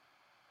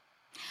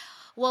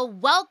Well,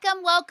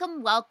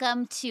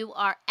 welcome to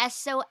our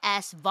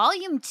SOS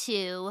Volume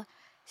 2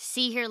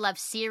 See, Hear, Love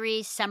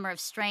series, Summer of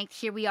Strength.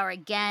 Here we are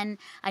again.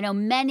 I know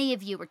many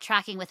of you were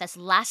tracking with us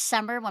last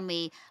summer when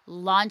we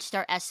launched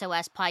our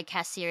SOS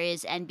podcast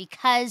series. And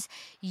because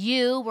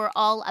you were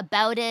all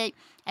about it,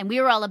 and we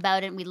were all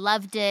about it, and we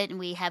loved it, and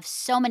we have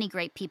so many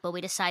great people,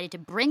 we decided to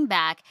bring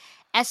back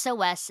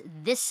SOS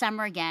this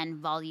summer again,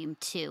 Volume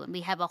 2. And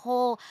we have a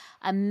whole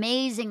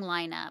amazing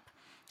lineup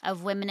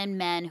of women and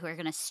men who are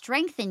going to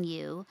strengthen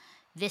you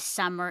this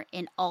summer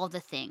in all the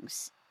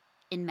things,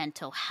 in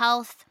mental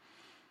health,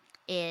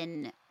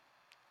 in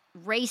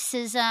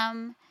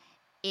racism,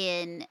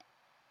 in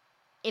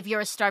if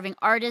you're a starving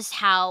artist,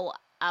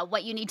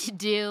 what you need to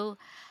do,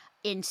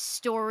 in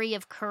story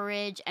of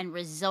courage and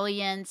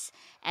resilience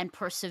and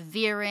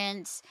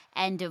perseverance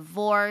and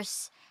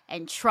divorce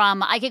and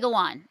trauma. I could go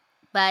on,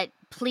 but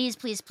please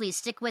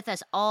stick with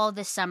us all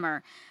this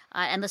summer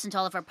and listen to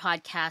all of our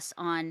podcasts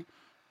on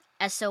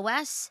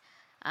SOS,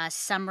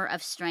 Summer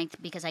of Strength,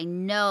 because I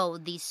know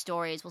these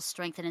stories will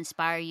strengthen and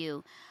inspire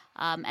you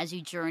as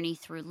you journey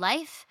through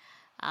life.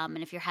 And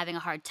if you're having a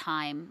hard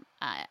time,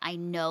 I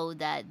know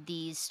that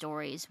these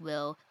stories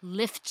will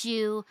lift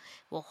you,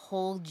 will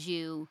hold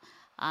you,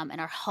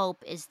 and our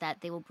hope is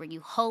that they will bring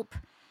you hope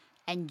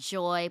and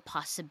joy,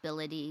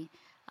 possibility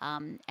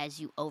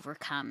as you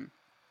overcome.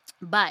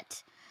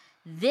 But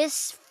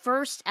this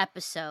first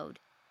episode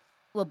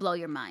will blow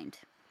your mind.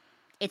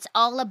 It's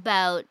all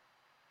about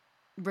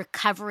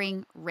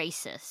recovering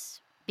racists,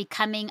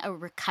 becoming a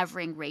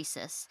recovering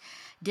racist,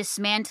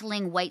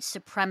 dismantling white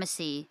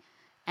supremacy,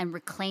 and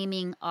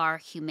reclaiming our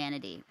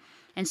humanity.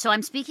 And so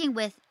I'm speaking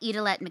with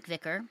Idelette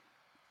McVicker,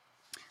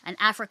 an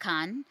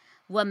African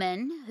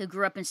woman who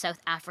grew up in South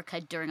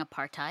Africa during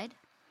apartheid,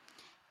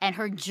 and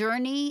her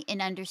journey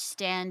in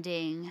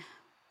understanding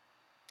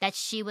that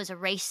she was a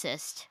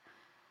racist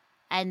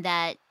and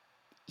that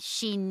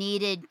she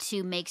needed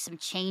to make some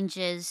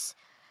changes,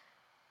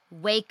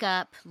 wake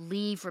up,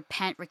 leave,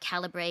 repent,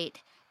 recalibrate,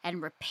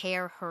 and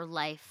repair her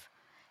life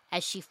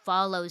as she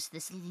follows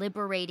this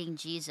liberating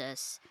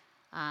Jesus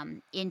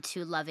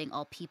into loving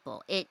all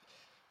people.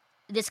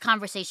 This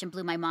conversation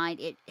blew my mind.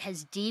 It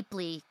has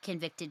deeply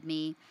convicted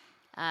me.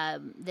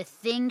 The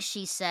thing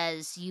she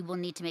says, you will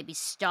need to maybe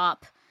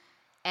stop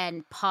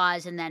and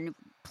pause and then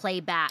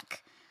play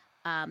back.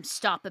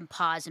 Stop and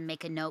pause and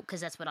make a note, because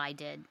that's what I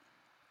did.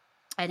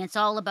 And it's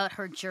all about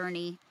her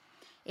journey.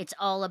 It's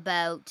all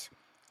about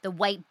the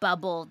white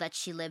bubble that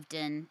she lived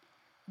in,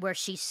 where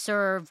she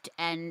served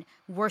and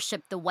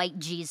worshiped the white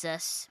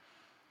Jesus,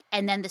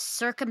 and then the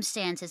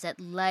circumstances that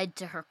led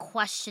to her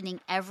questioning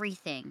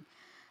everything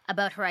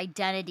about her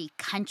identity,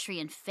 country,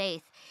 and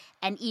faith,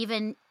 and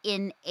even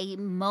in a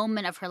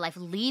moment of her life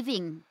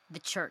leaving the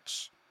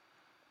church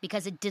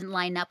because it didn't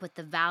line up with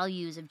the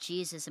values of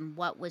Jesus and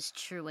what was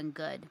true and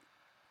good.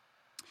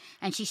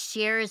 And she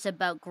shares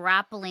about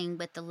grappling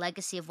with the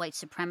legacy of white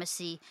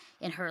supremacy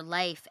in her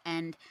life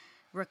and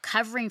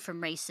recovering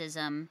from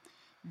racism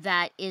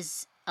that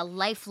is a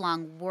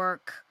lifelong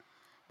work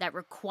that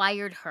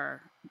required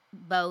her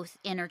both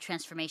inner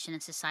transformation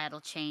and societal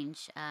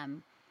change.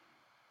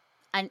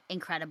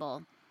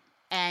 Incredible.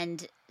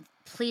 And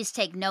please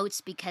take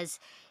notes, because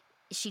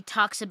she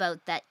talks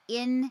about that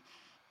and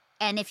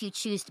if you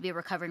choose to be a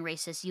recovering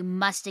racist, you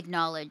must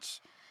acknowledge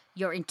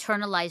your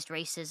internalized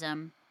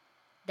racism,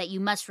 that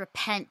you must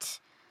repent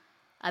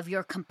of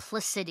your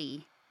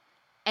complicity,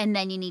 and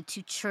then you need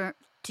to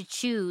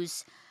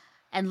choose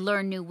and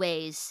learn new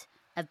ways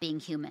of being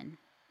human.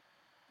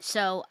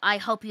 So I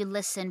hope you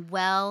listen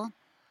well,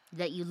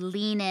 that you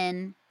lean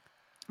in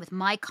with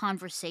my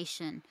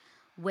conversation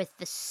with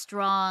the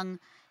strong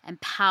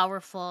and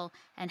powerful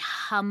and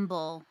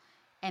humble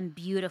and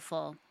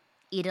beautiful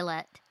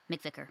Idelette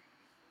McVicker.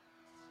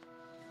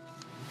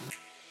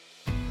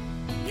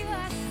 You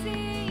are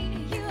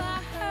seen, you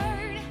are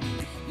heard,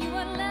 you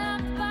are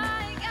loved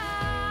by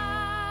God.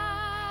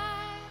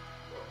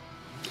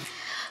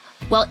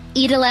 Well,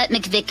 Idelette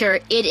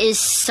McVicker, it is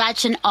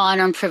such an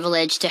honor and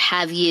privilege to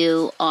have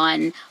you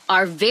on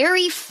our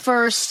very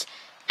first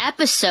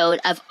episode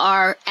of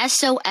our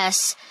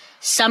SOS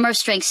Summer of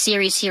Strength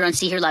series here on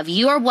See, Hear, Love.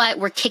 You are what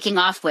we're kicking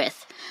off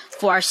with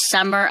for our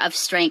Summer of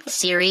Strength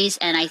series,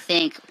 and I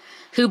think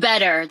who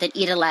better than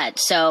Idelette?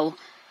 So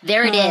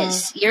there it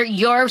is.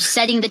 You're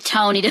setting the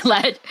tone,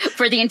 Idelette,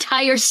 for the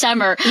entire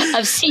summer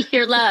of See,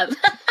 Hear, Love.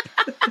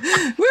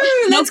 Woo,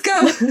 let's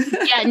go.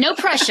 Yeah, no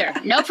pressure.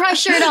 No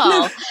pressure at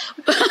all.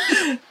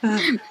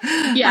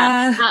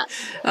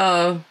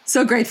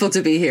 So grateful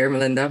to be here,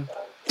 Melinda.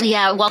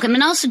 Yeah, welcome.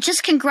 And also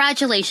just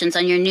congratulations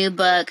on your new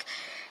book,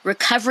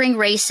 Recovering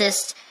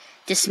Racist,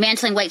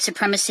 Dismantling White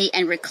Supremacy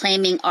and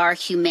Reclaiming Our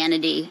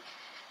Humanity.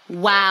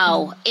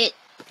 Wow.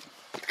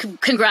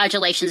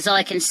 Congratulations is all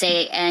I can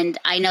say. And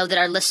I know that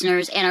our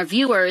listeners and our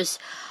viewers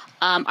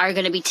are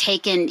going to be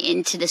taken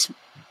into this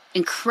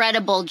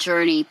incredible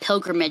journey,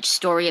 pilgrimage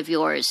story of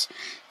yours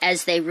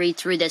as they read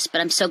through this.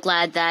 But I'm so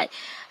glad that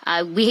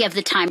we have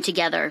the time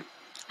together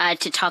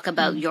to talk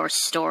about your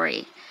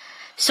story.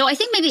 So I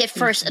think maybe at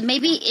first,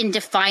 maybe in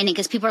defining,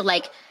 because people are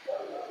like,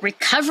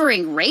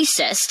 recovering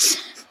racists?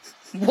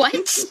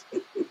 What?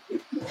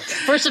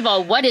 First of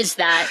all, what is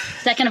that?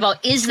 Second of all,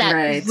 is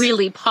that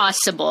really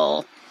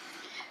possible?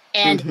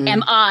 And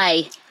am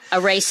I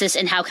a racist,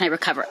 and how can I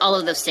recover? All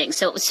of those things.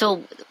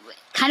 So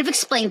kind of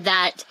explain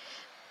that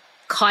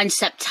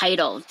concept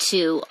title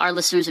to our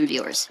listeners and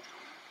viewers.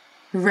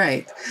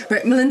 Right.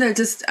 Melinda,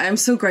 I'm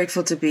so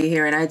grateful to be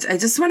here. And I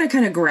just want to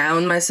kind of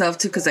ground myself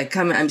too, because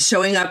I'm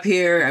showing up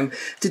here. I'm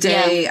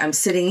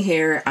sitting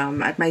here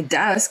at my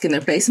desk in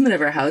the basement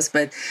of our house,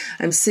 but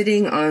I'm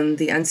sitting on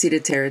the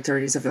unceded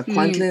territories of the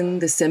Kwantlen,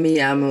 the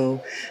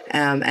Semiahmoo,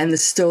 and the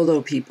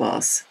Stolo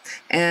peoples.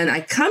 And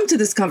I come to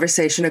this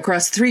conversation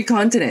across 3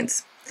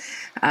 continents.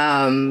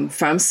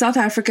 From South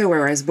Africa,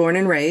 where I was born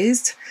and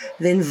raised,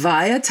 then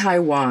via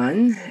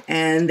Taiwan,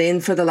 and then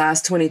for the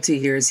last 22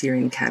 years here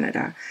in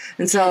Canada.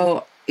 And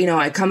so,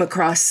 I come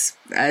across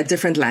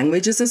different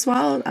languages as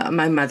well.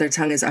 My mother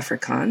tongue is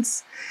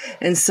Afrikaans.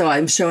 And so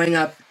I'm showing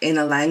up in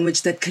a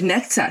language that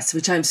connects us,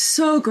 which I'm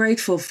so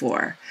grateful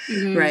for,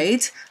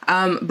 right?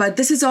 But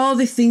this is all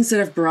the things that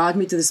have brought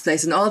me to this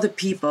place and all the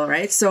people,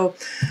 right? So,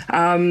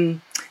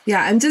 I'm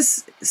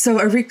so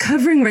a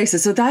recovering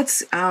racist. So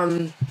that's...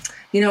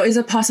 is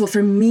it possible?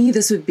 For me,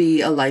 this would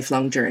be a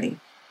lifelong journey.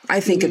 I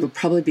think it would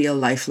probably be a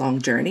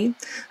lifelong journey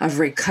of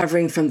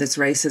recovering from this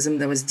racism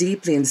that was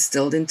deeply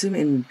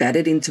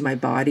embedded into my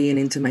body and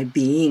into my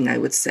being, I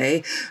would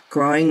say,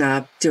 growing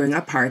up during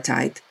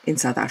apartheid in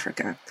South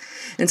Africa.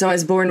 And so I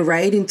was born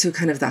right into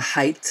kind of the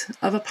height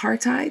of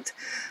apartheid,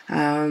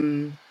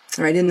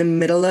 right in the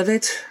middle of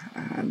it,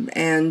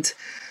 and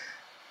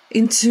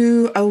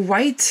into a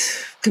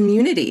white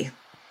community.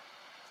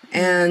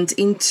 And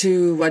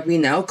into what we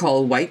now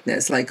call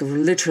whiteness, like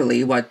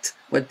literally what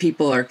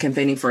people are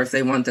campaigning for if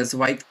they want this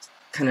white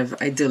kind of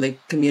idyllic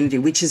community,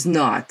 which it's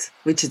not,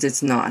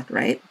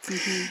 right?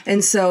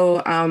 And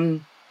so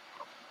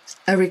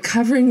a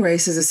recovering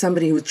racist is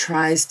somebody who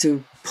tries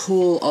to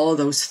pull all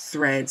those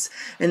threads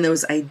and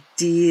those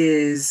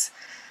ideas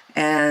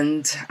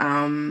and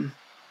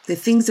the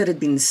things that had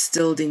been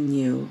instilled in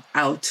you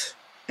out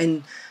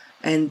and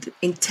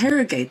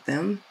interrogate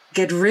them,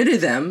 get rid of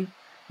them,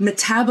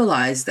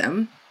 metabolize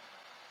them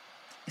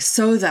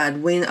so that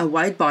when a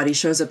white body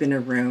shows up in a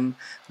room,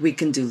 we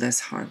can do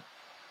less harm.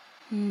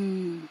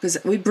 Because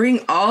we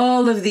bring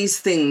all of these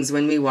things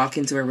when we walk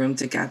into a room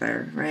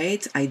together,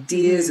 right?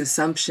 Ideas,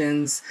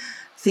 assumptions,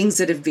 things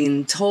that have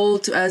been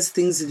told to us,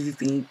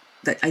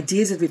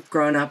 ideas that we've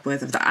grown up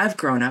with, or that I've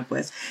grown up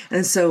with.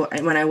 And so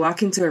when I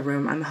walk into a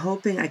room, I'm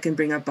hoping I can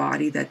bring a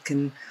body that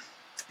can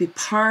be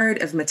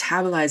part of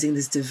metabolizing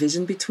this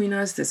division between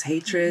us, this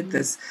hatred,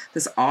 this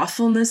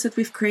awfulness that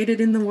we've created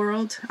in the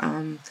world,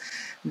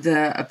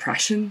 the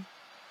oppression,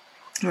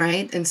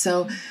 right? And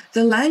so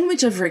the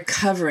language of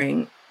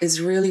recovering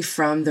is really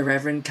from the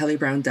Reverend Kelly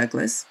Brown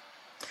Douglas.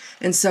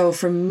 And so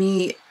for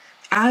me,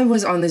 I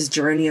was on this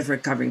journey of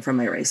recovering from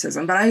my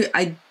racism, but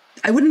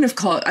I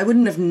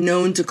wouldn't have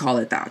known to call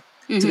it that,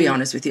 to be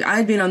honest with you.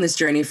 I'd been on this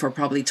journey for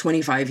probably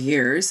 25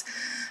 years,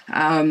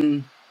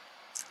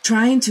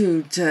 trying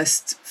to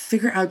just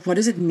figure out what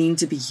does it mean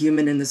to be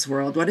human in this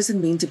world? What does it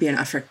mean to be an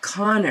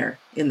Afrikaner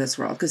in this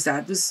world? Because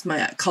that was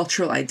my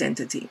cultural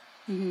identity.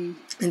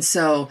 And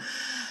so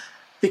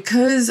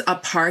because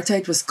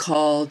apartheid was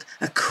called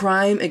a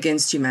crime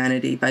against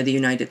humanity by the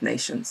United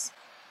Nations,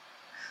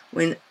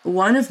 when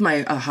one of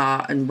my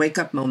aha and wake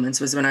up moments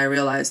was when I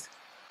realized,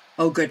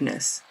 oh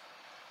goodness,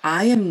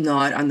 I am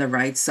not on the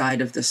right side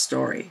of the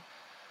story.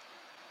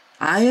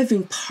 I have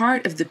been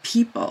part of the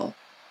people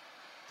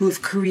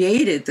who've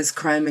created this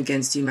crime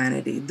against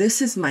humanity.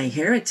 This is my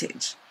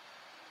heritage.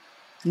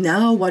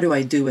 Now, what do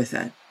I do with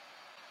it?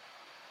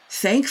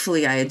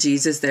 Thankfully, I had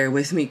Jesus there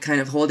with me, kind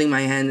of holding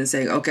my hand and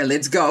saying, okay,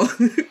 let's go.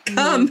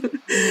 Come.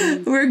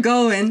 We're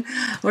going.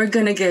 We're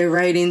going to get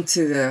right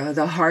into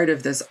the heart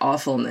of this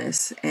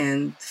awfulness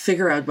and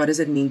figure out what does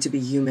it mean to be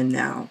human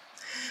now.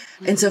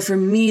 And so for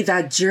me,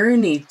 that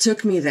journey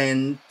took me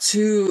then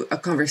to a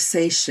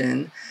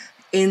conversation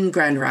in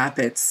Grand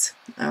Rapids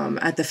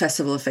at the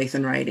Festival of Faith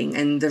and Writing.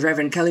 And the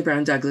Reverend Kelly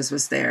Brown Douglas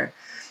was there.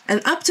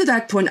 And up to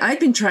that point, I'd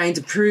been trying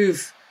to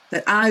prove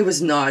that I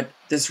was not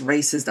this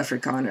racist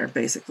Afrikaner,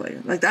 basically.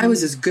 Like I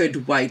was this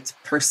good white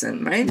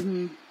person, right?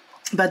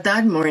 But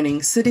that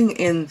morning, sitting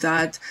in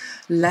that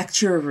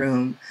lecture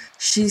room,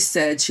 she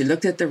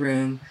looked at the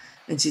room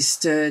and she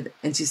stood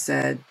and she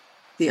said,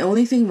 the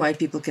only thing white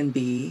people can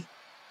be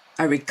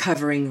are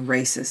recovering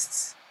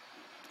racists.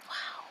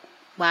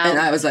 Wow. And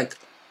I was like,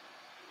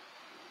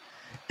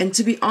 and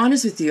to be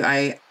honest with you,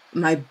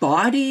 my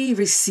body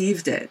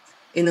received it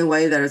in a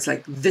way that it's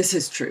like, this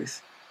is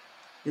truth.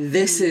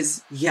 This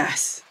is,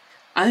 yes.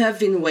 I have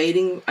been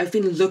waiting. I've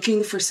been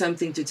looking for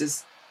something to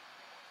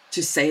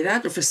say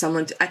that, or for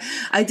someone to,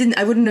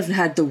 I wouldn't have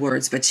had the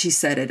words, but she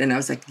said it. And I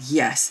was like,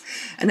 yes.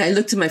 And I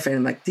looked at my friend,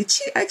 I'm like, did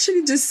she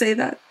actually just say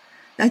that?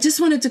 I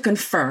just wanted to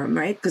confirm,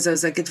 right? Because I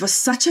was like, it was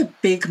such a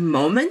big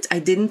moment. I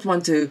didn't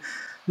want to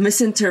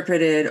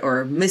misinterpret it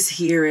or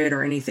mishear it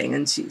or anything.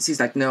 And she's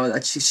like, no,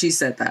 that she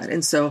said that.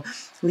 And so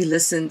We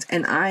listened,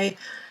 and I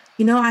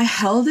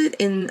held it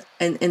and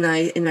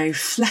I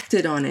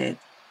reflected on it.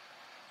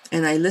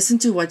 And I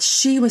listened to what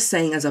she was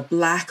saying as a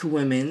Black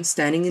woman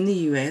standing in the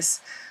U.S.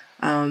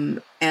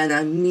 And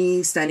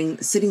me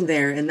sitting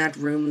there in that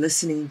room,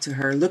 listening to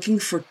her, looking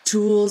for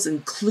tools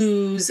and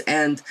clues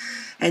and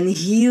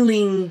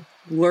healing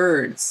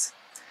words.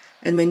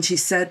 And when she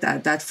said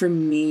that for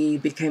me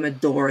became a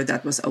door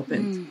that was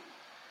opened.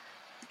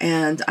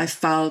 And I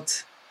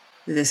felt,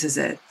 this is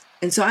it.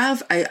 And so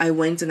I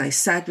went and I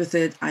sat with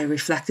it. I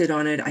reflected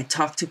on it. I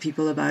talked to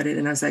people about it.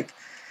 And I was like,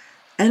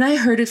 and I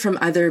heard it from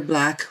other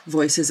Black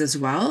voices as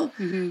well.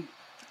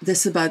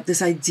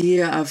 This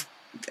idea of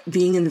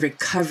being in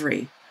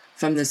recovery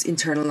from this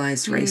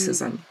internalized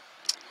racism.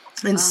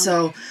 And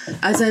so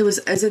as it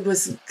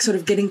was sort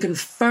of getting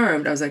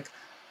confirmed, I was like,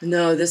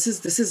 no, this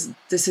is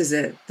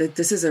it.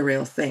 This is a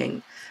real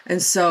thing.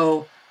 And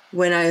so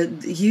when I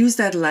used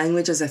that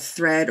language as a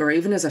thread or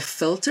even as a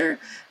filter,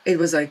 it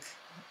was like,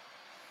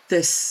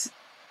 this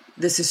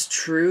is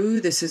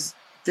true. This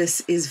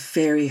is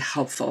very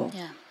helpful.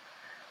 Yeah.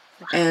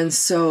 Wow. And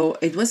so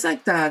it was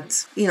like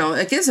that,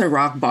 I guess a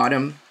rock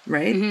bottom,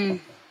 right?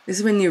 This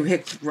is when you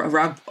hit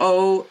rock.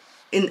 I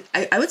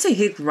would say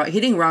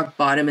hitting rock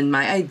bottom in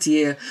my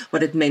idea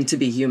what it meant to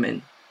be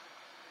human.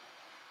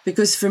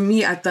 Because for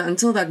me,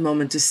 until that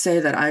moment, to say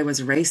that I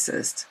was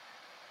racist,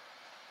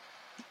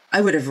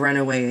 I would have run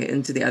away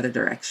into the other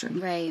direction.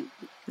 Right.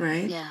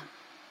 Right? Yeah.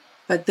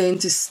 But then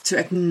to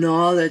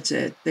acknowledge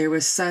it, there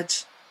was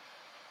such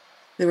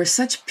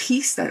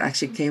peace that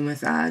actually came with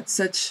that,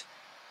 such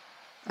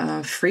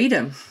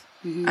freedom,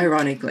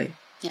 ironically.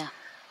 Yeah.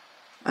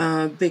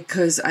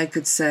 Because I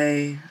could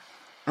say,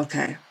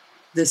 okay,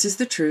 this is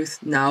the truth.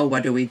 Now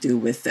what do we do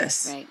with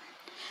this? Right.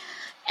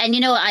 And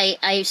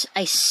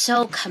I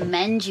so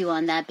commend you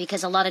on that,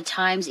 because a lot of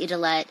times,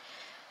 Idelette,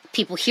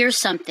 people hear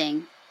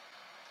something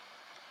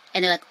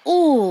and they're like,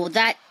 "Oh,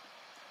 that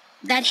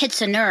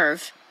hits a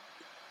nerve."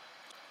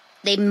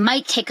 They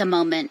might take a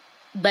moment,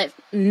 but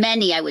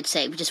many, I would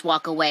say, would just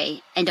walk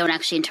away and don't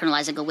actually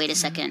internalize and go, "Wait a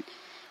second.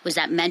 Was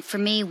that meant for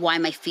me? Why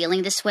am I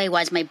feeling this way?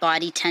 Why is my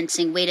body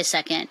tensing? Wait a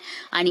second.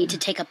 I need to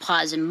take a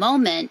pause and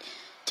moment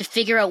to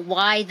figure out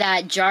why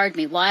that jarred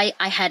me, why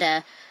I had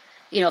a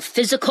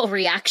physical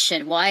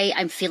reaction, why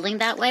I'm feeling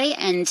that way."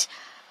 And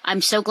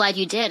I'm so glad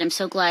you did. I'm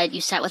so glad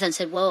you sat with it and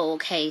said, whoa,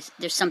 okay,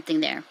 there's something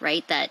there,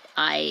 right, that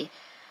I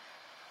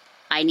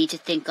need to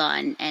think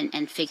on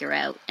and figure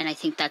out. And I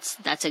think that's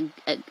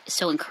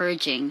so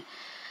encouraging.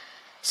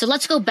 So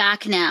let's go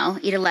back now,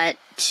 Idelette,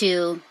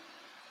 to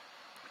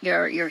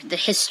the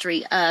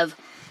history of,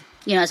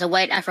 as a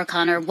white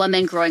Afrikaner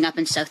woman growing up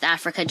in South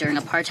Africa during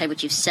apartheid,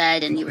 which you've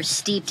said, and you were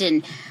steeped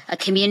in a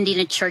community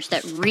and a church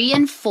that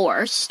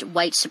reinforced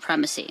white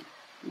supremacy.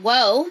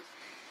 Whoa.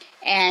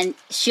 And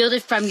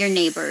shielded from your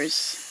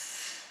neighbors.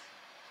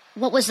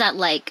 What was that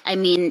like? I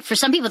mean, for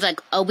some people, it's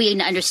like, oh, we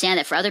understand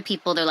it. For other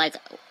people, they're like,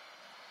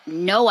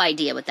 no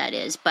idea what that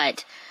is.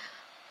 But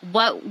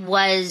what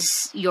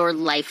was your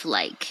life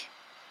like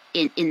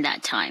in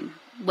that time?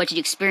 What did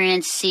you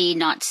experience, see,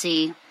 not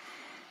see?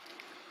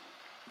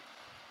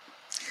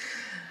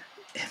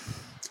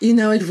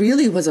 It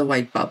really was a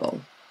white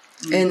bubble.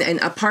 And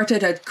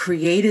apartheid had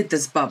created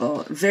this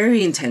bubble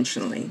very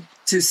intentionally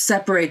to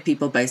separate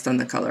people based on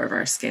the color of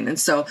our skin. And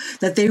so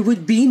that there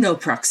would be no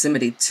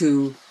proximity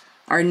to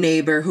our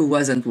neighbor who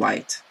wasn't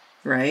white,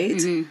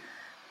 right?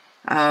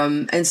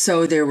 And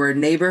so there were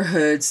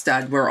neighborhoods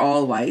that were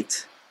all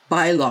white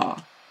by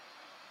law.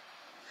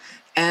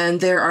 And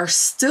there are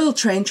still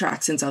train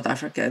tracks in South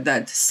Africa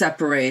that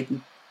separate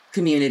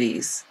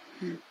communities.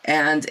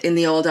 And in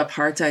the old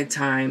apartheid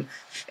time,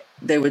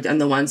 they would, on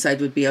the one side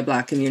would be a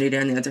Black community,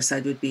 on the other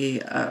side would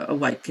be a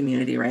white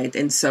community, right?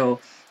 And so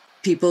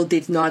people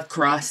did not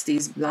cross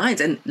these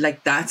lines. And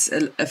that's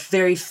a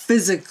very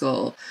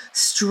physical,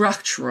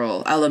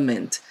 structural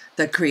element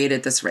that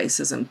created this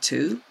racism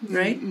too,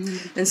 right?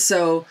 And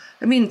so,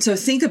 so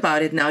think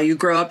about it now. You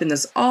grow up in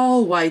this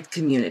all white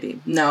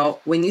community. Now,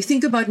 when you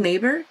think about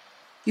neighbor,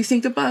 you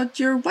think about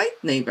your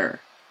white neighbor,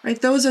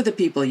 right? Those are the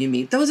people you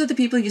meet. Those are the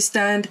people you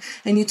stand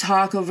and you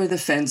talk over the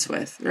fence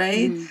with,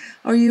 right?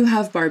 Or you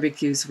have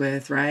barbecues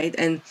with, right?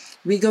 And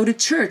we go to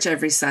church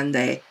every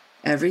Sunday.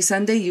 Every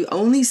Sunday, you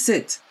only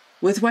sit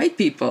with white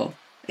people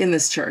in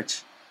this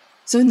church.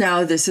 So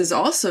now this is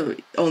also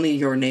only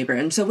your neighbor.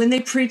 And so when they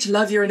preach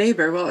love your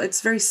neighbor, well,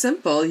 it's very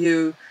simple.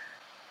 You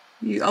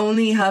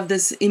only have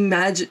this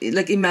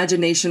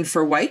imagination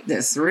for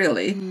whiteness,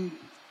 really.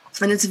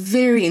 And it's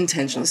very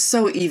intentional,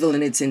 so evil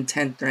in its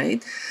intent,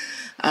 right?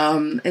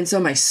 And so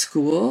my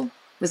school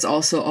was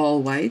also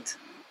all white.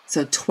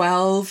 So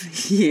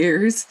 12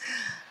 years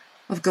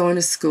of going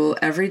to school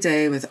every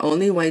day with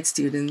only white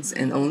students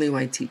and only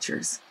white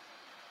teachers.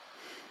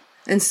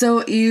 And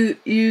so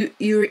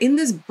you're in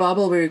this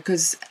bubble where,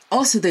 because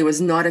also there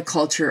was not a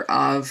culture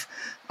of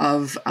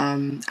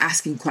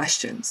asking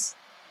questions,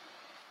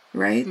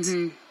 right?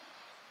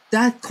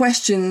 That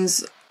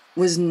questions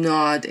was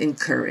not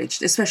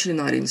encouraged, especially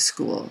not in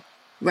school,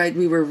 right?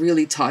 We were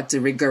really taught to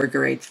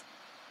regurgitate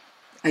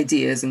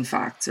ideas and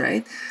facts,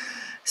 right?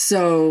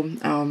 So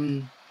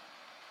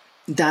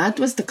that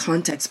was the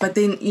context. But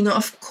then,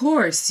 of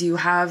course, you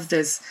have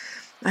this,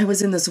 I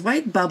was in this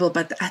white bubble,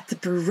 but at the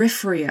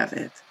periphery of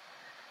it,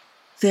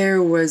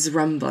 there was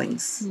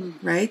rumblings,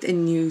 right?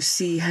 And you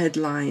see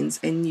headlines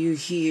and you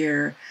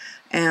hear,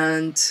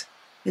 and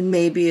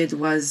maybe it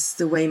was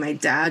the way my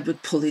dad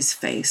would pull his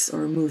face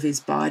or move his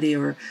body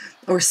or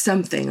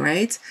something,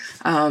 right?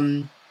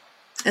 And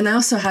I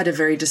also had a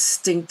very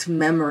distinct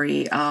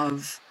memory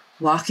of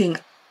walking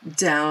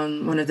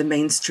down one of the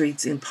main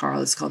streets in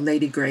Parle. It's called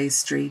Lady Grey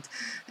Street,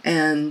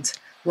 and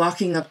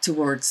walking up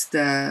towards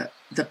the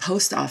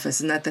post office.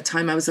 And at the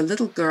time I was a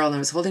little girl and I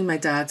was holding my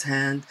dad's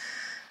hand,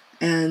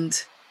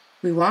 and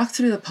we walked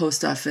through the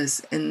post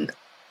office and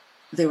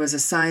there was a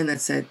sign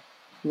that said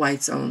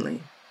whites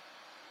only.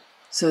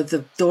 So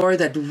the door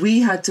that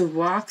we had to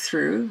walk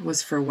through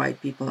was for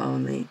white people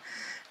only.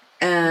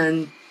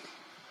 And,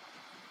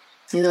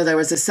 there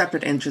was a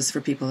separate entrance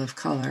for people of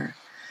color.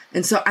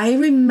 And so I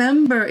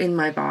remember in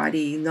my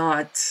body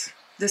it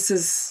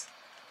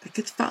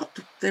felt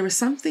there was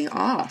something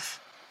off.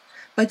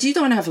 But you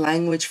don't have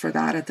language for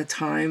that at the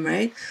time,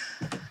 right?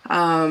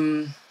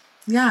 And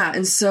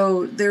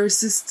so there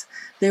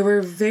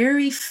were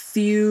very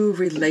few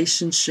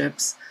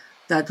relationships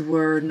that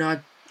were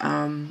not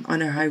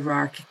on a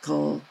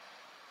hierarchical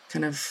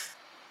kind of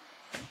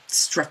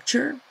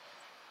structure,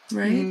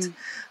 right?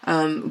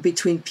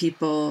 Between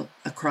people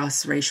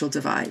across racial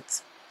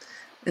divides.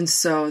 And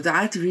so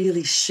that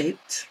really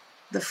shaped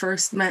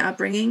my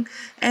upbringing.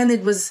 And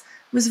it was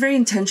very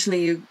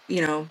intentionally,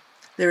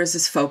 there was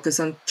this focus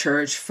on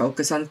church,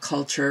 focus on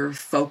culture,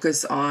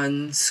 focus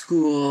on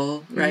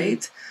school,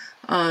 right?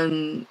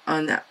 On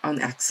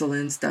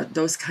excellence,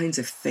 those kinds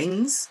of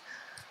things.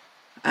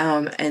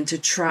 And to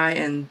try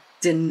and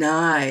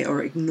deny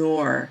or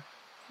ignore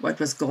what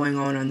was going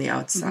on the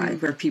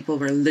outside, where people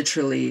were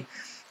literally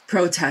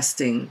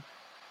protesting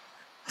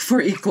for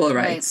equal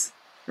rights,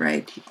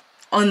 right?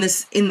 In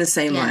the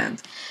same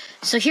land.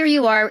 So here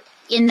you are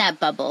in that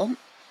bubble,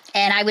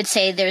 and I would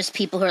say there's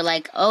people who are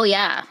like, oh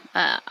yeah,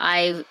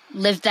 I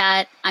lived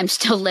that, I'm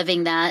still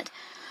living that.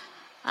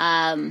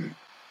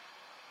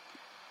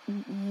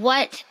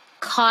 What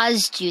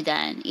caused you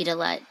then,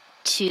 Idalit,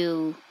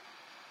 to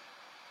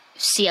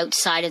see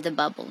outside of the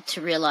bubble,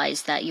 to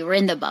realize that you were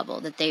in the bubble,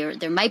 that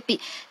there might be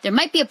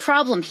a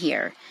problem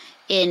here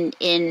in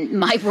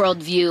my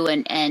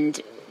worldview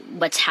and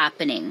what's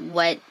happening?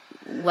 What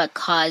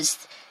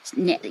caused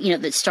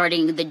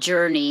starting the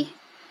journey,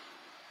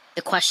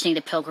 the questioning,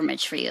 the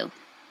pilgrimage for you?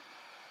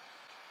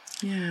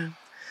 Yeah,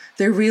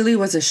 there really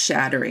was a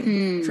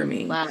shattering for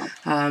me. Wow.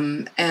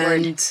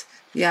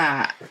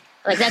 Yeah.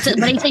 Like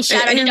when you say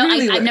shattering,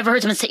 I've never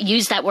heard someone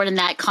use that word in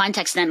that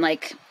context. And I'm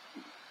like,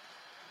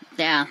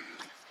 yeah,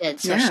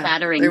 it's so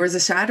shattering. There was a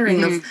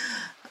shattering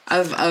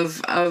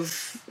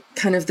of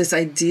kind of this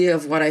idea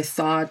of what I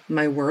thought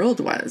my world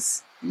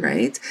was.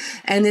 Right.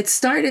 And it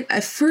started,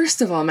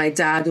 first of all, my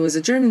dad, who was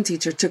a German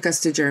teacher, took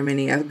us to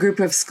Germany, a group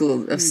of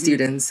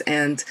students.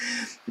 And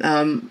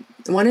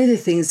one of the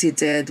things he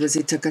did was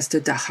he took us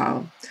to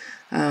Dachau,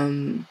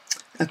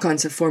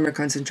 a former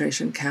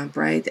concentration camp.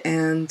 Right.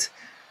 And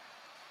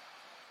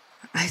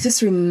I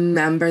just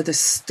remember the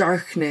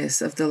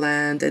starkness of the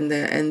land and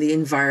the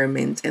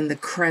environment and the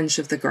crunch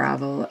of the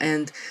gravel,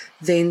 and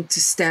then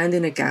to stand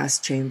in a gas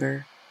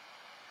chamber.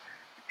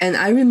 And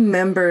I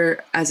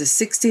remember as a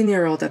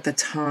 16-year-old at the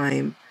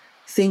time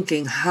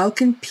thinking, how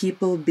can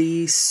people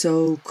be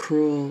so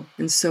cruel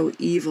and so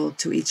evil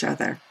to each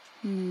other?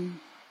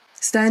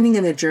 Standing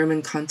in a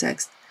German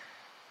context.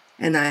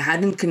 And I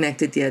hadn't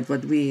connected yet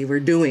what we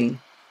were doing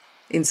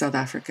in South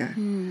Africa.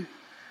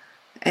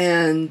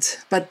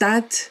 But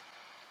that,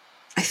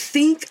 I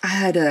think I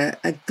had a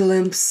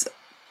glimpse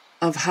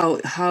of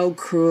how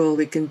cruel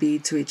we can be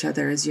to each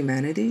other as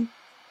humanity.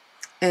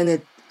 And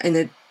it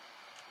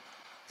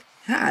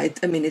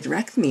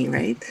wrecked me,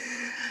 right?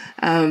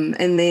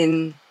 And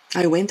then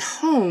I went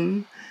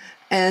home,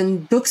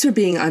 and books were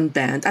being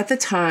unbanned. At the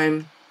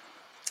time,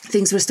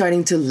 things were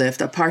starting to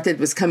lift. Apartheid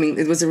was coming.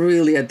 It was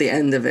really at the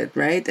end of it,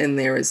 right? And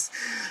there was,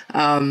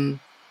 and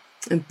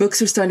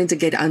books were starting to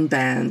get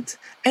unbanned.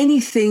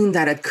 Anything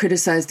that had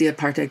criticized the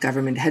apartheid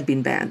government had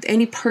been banned.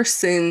 Any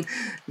person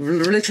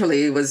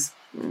literally was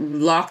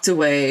locked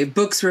away.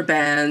 Books were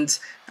banned.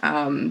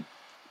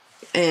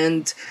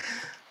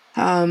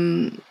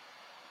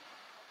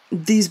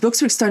 These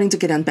books were starting to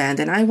get unbanned.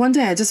 And one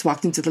day I just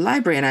walked into the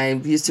library, and I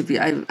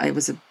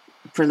was a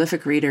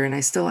prolific reader, and I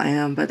still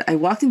am, but I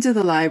walked into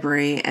the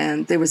library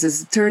and there was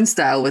this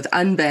turnstile with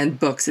unbanned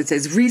books. It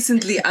says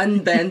recently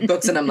unbanned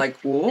books. And I'm like,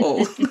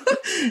 whoa,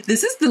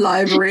 this is the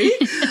library.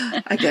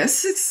 I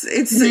guess it's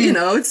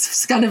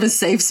it's kind of a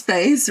safe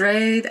space,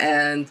 right?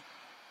 And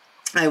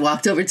I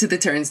walked over to the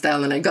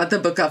turnstile and I got the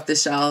book off the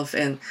shelf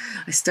and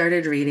I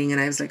started reading,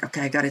 and I was like,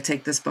 okay, I got to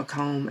take this book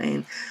home.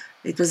 And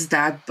it was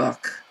that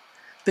book,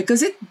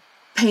 because it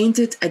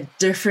painted a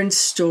different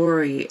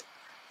story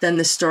than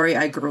the story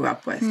I grew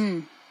up with.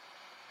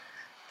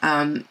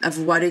 of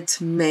what it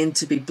meant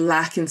to be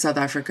Black in South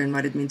Africa and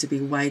what it meant to be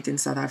white in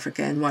South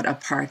Africa and what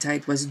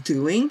apartheid was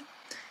doing.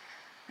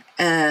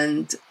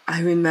 And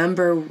I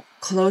remember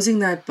closing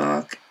that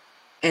book,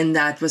 and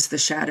that was the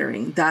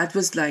shattering. That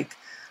was like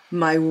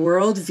my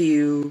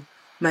worldview,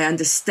 my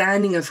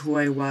understanding of who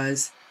I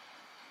was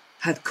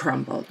had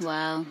crumbled.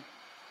 Wow.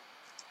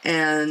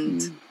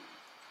 And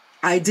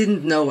I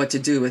didn't know what to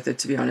do with it,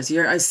 to be honest.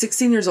 I was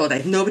 16 years old. I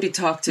had nobody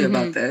to talk to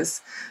about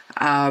this.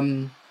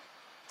 I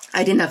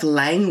didn't have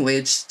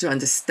language to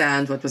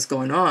understand what was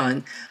going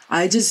on.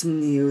 I just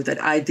knew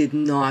that I did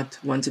not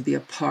want to be a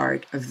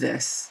part of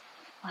this.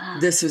 Wow.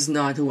 This was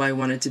not who I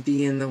wanted to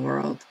be in the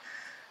world.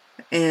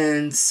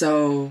 And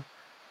so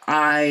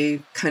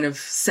I kind of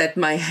set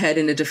my head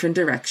in a different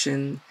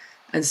direction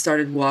and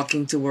started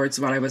walking towards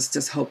what I was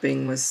just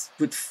hoping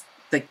would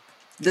like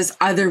this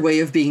other way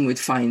of being would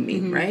find me,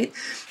 right?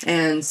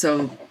 And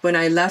so when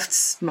I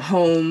left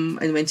home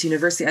and went to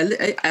university,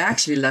 I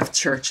actually left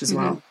church as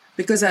well,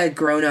 because I had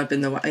grown up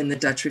in the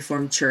Dutch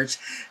Reformed Church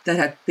that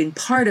had been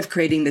part of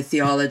creating the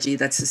theology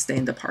that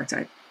sustained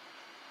apartheid.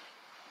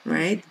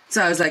 Right?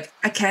 So I was like,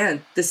 I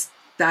can't. The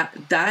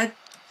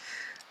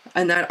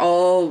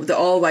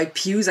all white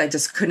pews, I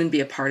just couldn't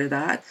be a part of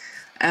that.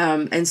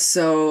 And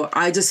so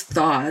I just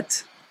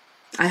thought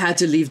I had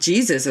to leave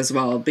Jesus as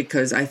well,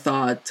 because I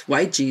thought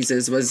white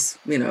Jesus was,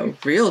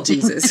 real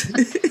Jesus.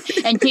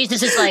 And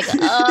Jesus is like,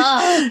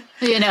 and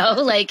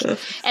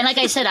like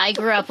I said, I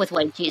grew up with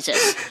white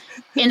Jesus.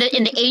 In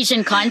the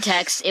Asian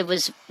context, it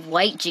was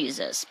white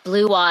Jesus,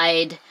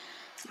 blue-eyed,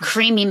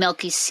 creamy,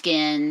 milky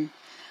skin,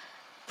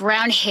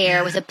 brown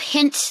hair with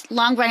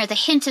long brown hair with a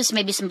hint of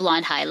maybe some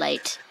blonde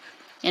highlight,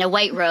 in a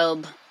white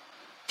robe,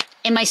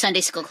 in my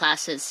Sunday school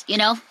classes,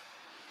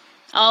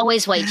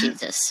 always white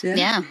Jesus.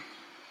 Yeah.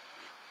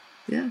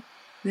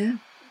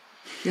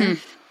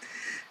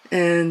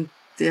 And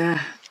the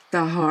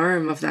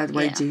harm of that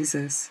white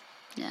Jesus.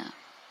 Yeah.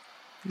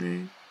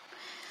 Right.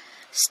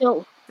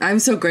 So I'm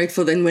so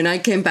grateful that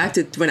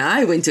when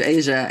I went to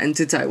Asia and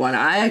to Taiwan,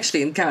 I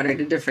actually encountered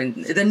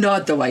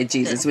not the white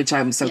Jesus, which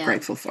I'm so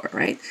grateful for,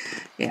 right?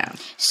 Yeah.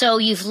 So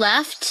you've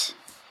left,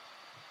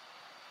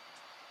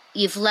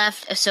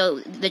 so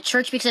the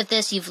church, because of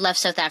this, you've left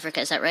South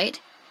Africa, is that right?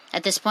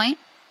 At this point?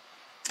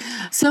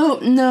 So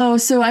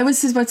I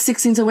was about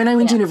 16. So when I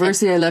went to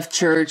university, I left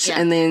church,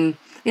 and then,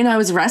 I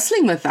was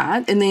wrestling with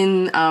that. And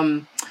then,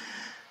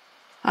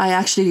 I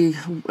actually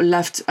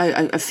left,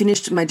 I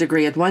finished my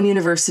degree at one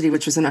university,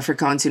 which was an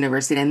Afrikaans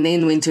university, and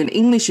then went to an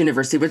English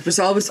university, which was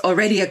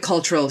already a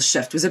cultural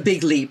shift. It was a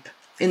big leap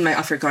in my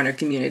Afrikaner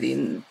community.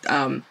 And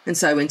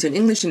so I went to an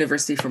English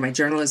university for my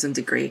journalism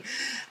degree.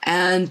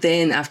 And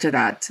then after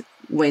that,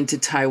 went to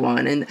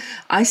Taiwan. And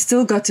I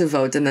still got to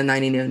vote in the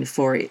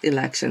 1994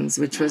 elections,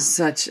 which was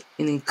such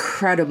an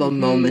incredible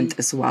moment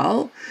as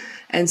well.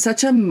 And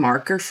such a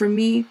marker for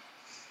me.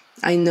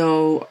 I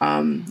know,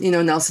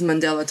 Nelson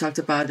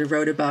Mandela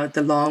wrote about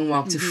the long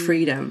walk to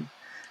freedom,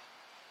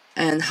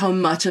 and how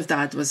much of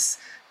that was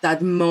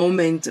that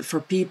moment for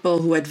people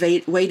who had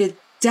waited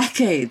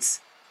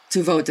decades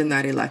to vote in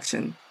that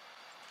election.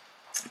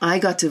 I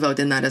got to vote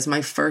in that as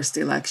my first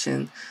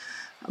election,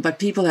 but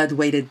people had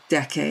waited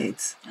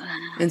decades.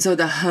 And so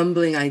the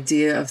humbling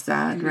idea of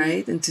that,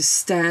 right? And to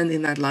stand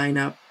in that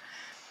lineup.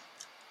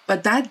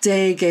 But that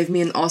day gave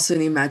me also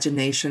an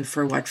imagination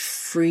for what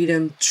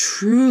freedom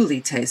truly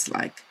tastes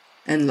like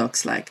and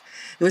looks like.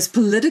 It was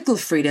political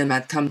freedom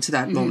had come to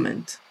that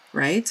moment,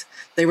 right?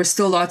 There was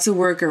still lots of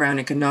work around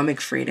economic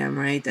freedom,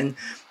 right? And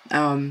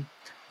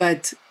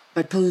but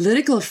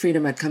political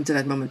freedom had come to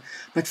that moment.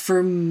 But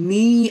for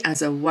me,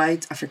 as a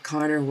white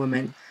Afrikaner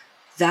woman,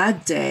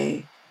 that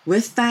day,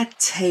 with that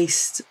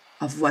taste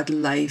of what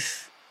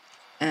life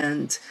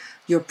and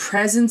your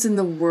presence in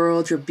the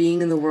world, your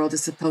being in the world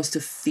is supposed to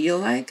feel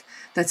like,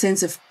 that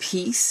sense of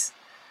peace,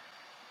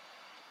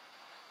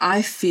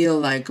 I feel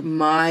like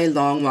my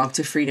long walk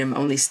to freedom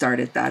only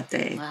started that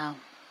day. Wow.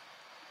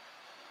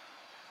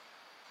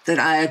 That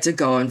I had to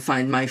go and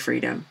find my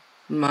freedom.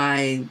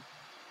 I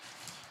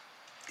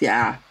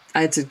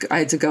had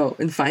to go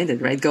and find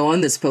it, right? Go on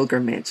this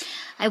pilgrimage.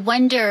 I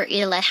wonder,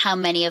 Ila, how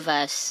many of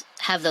us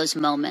have those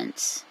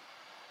moments.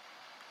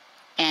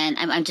 And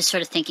I'm just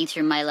sort of thinking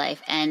through my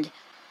life, and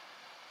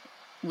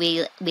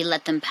we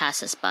let them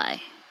pass us by.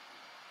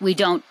 We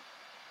don't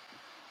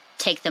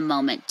take the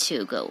moment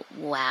to go,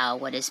 wow,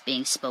 what is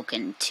being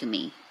spoken to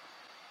me,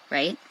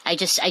 right? I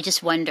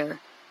just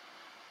wonder.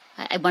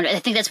 I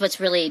think that's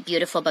what's really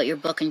beautiful about your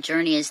book and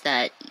journey, is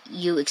that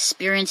you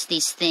experience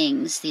these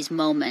things, these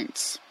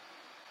moments,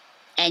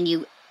 and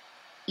you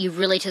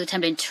really took the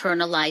time to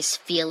internalize,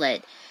 feel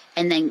it,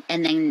 and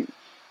then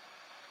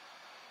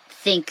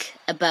think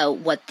about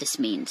what this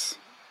means.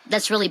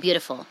 That's really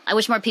beautiful. I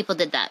wish more people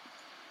did that.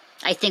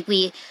 I think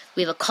we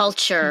have a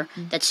culture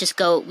that's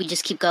we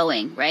just keep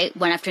going, right?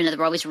 One after another.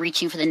 We're always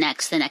reaching for the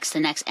next.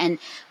 And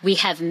we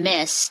have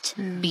missed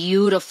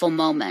beautiful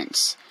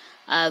moments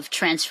of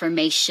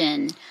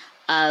transformation,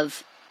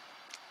 of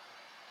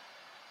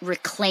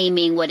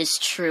reclaiming what is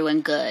true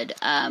and good,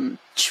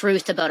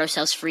 truth about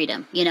ourselves,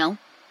 freedom,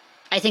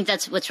 I think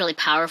that's what's really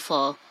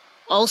powerful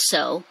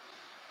also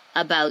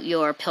about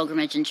your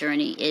pilgrimage and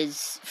journey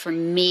is, for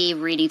me,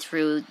 reading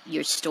through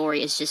your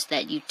story, is just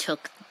that you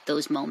took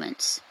those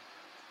moments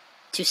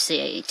to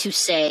say, to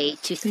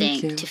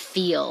think, to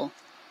feel,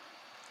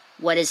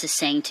 what is this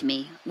saying to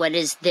me? What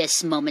is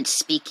this moment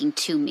speaking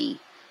to me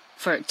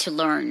to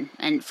learn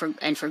and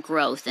for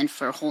growth and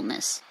for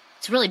wholeness?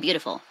 It's really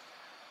beautiful.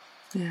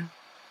 Yeah.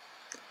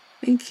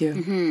 Thank you.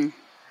 Mm-hmm.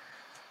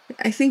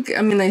 I think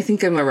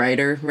I'm a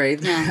writer, right?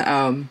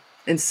 Yeah.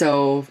 And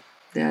so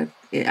that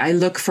I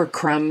look for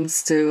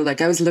crumbs too.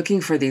 Like I was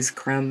looking for these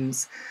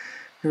crumbs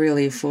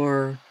really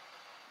for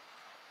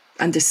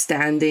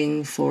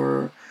understanding,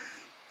 for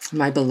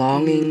my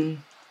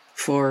belonging,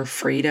 for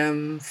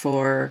freedom,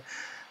 for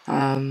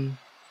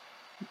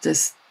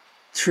just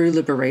true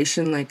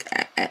liberation. Like,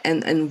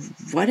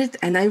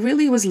 and I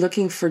really was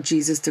looking for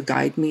Jesus to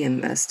guide me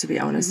in this, to be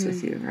honest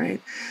with you.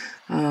 Right.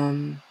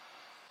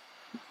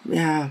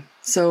 Yeah.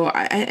 So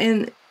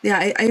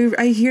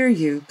I hear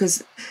you,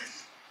 because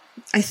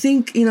I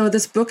think,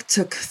 this book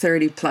took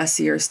 30 plus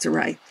years to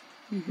write,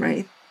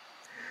 right?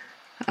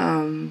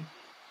 And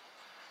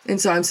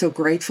so I'm so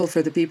grateful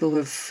for the people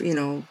who've,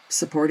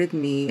 supported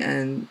me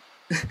and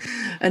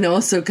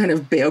also kind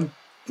of,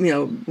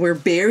 were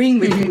bearing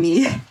with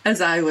me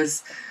as I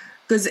was,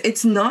 because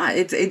it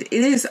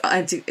is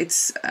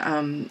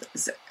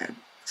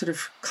sort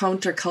of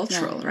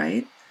countercultural,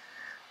 right?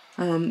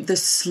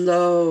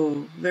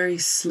 The very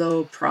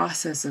slow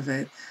process of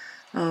it.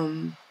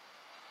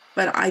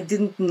 But I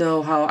didn't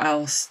know how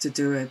else to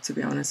do it, to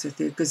be honest with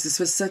you, because this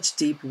was such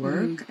deep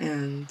work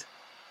and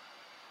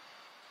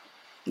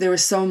there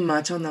was so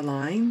much on the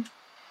line.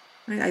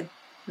 Right?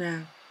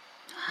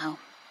 Wow.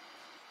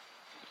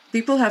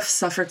 People have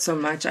suffered so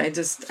much. I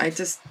just,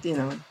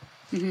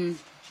 Mm-hmm.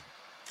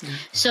 Yeah.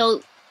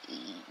 So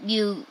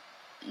you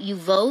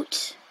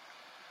vote,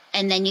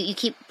 and then you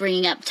keep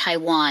bringing up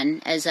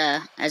Taiwan as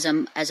a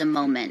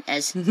moment,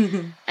 as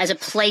a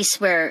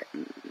place where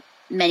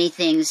many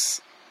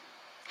things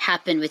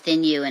happen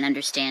within you and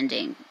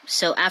understanding.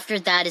 So after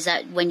that, is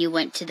that when you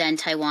went to then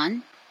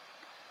Taiwan?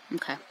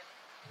 Okay.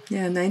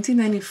 Yeah,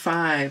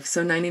 1995.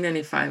 So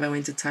 1995, I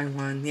went to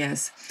Taiwan.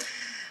 Yes,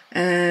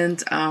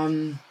 and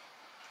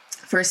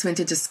first went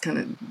to just kind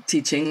of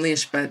teach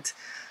English, but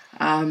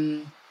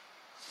I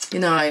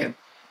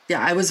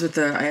was with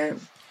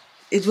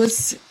it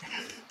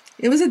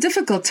was a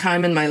difficult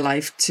time in my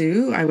life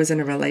too. I was in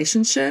a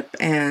relationship,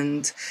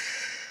 and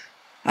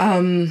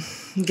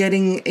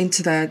getting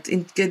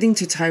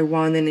to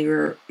Taiwan, and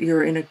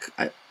you're in a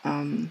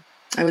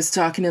I was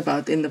talking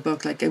about in the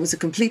book, like it was a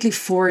completely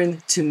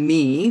foreign to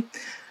me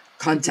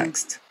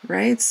context,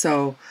 right?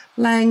 So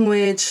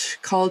language,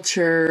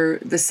 culture,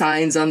 the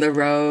signs on the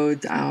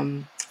road,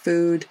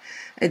 food,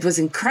 it was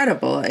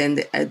incredible.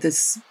 And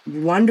this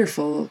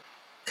wonderful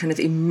kind of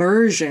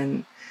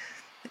immersion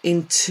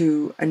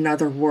into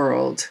another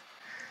world.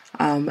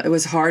 It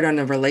was hard on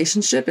a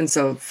relationship. And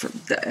so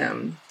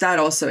that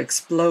also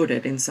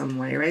exploded in some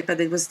way, right? But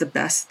it was the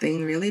best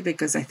thing, really,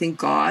 because I think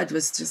God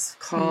was just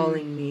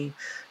calling me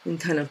and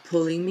kind of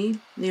pulling me,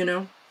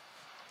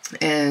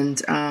 And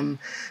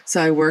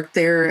so I worked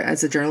there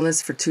as a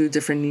journalist for 2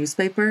 different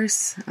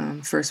newspapers,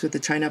 first with the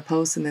China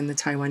Post and then the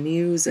Taiwan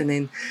News. And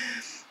then,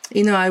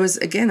 I was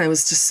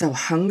just so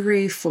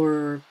hungry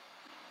for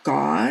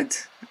God.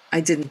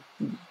 I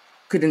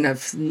couldn't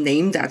have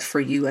named that for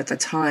you at the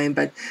time,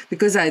 but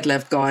because I'd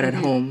left God at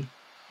home,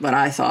 what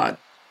I thought,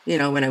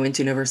 when I went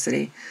to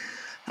university,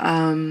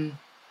 I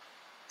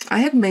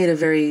had made a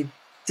very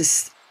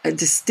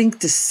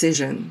distinct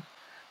decision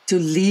to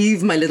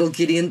leave my little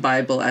Gideon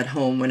Bible at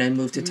home when I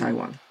moved to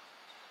Taiwan.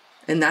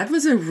 And that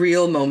was a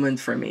real moment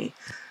for me,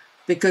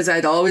 because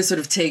I'd always sort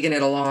of taken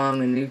it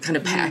along and you kind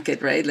of pack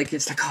it, right? Like,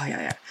 it's like, oh,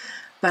 yeah.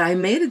 But I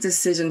made a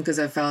decision because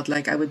I felt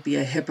like I would be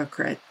a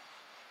hypocrite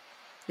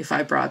if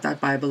I brought that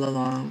Bible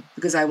along,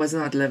 because I was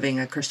not living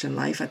a Christian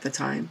life at the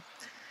time.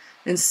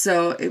 And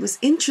so it was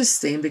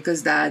interesting,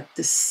 because that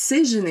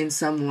decision in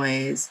some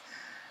ways,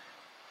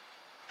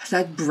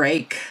 that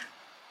break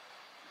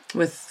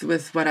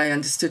with what I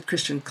understood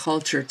Christian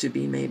culture to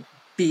be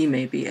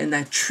maybe, and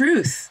that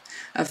truth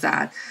of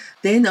that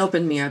then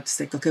opened me up to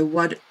think, okay,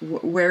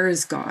 where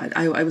is God?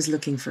 I was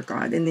looking for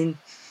God. And then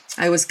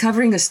I was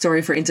covering a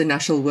story for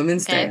International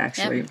Women's Day,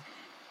 actually. Yep.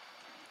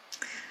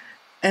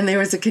 And there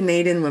was a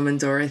Canadian woman,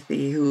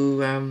 Dorothy, who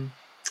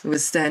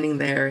was standing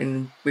there,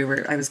 and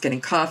I was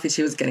getting coffee,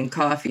 she was getting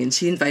coffee, and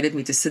she invited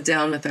me to sit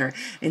down with her.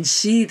 And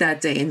she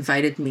that day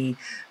invited me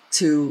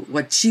to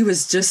what she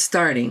was just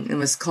starting, and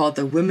was called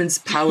the Women's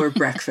Power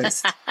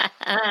Breakfast.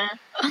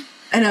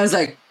 And I was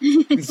like,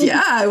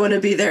 yeah, I want to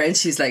be there. And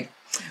she's like,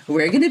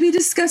 we're going to be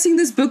discussing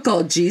this book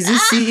called Jesus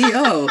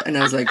CEO. And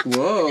I was like,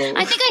 whoa.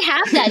 I think I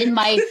have that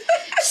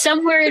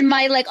somewhere in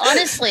my, like,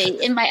 honestly,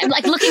 I'm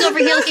like looking over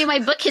here, looking at my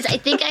bookcase. I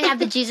think I have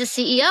the Jesus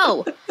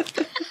CEO.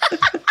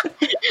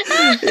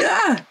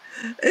 Yeah,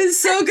 it's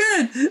so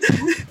good.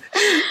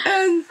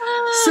 And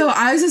so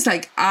I was just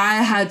like,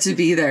 I had to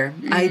be there.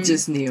 I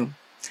just knew.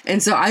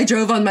 And so I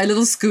drove on my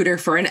little scooter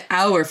for an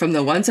hour from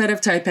the one side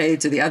of Taipei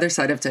to the other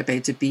side of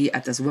Taipei to be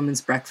at this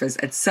women's breakfast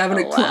at 7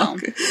 o'clock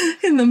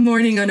in the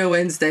morning on a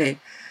Wednesday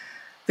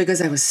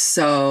because I was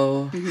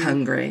so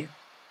hungry.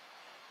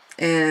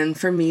 And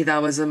for me,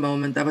 that was a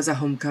moment, that was a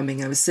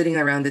homecoming. I was sitting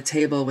around the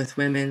table with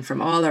women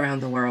from all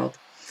around the world.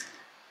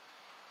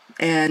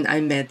 And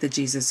I met the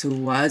Jesus who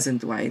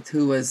wasn't white,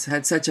 who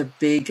had such a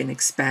big and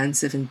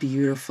expansive and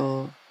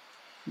beautiful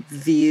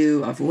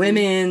view of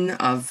women,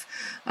 of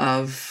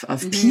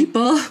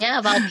people. Yeah,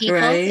 of all people.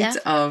 Right? Yeah.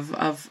 Of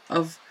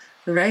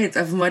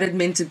what it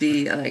meant to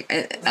be like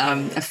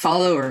a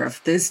follower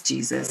of this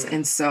Jesus.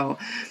 And so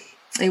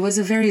it was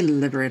a very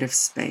liberative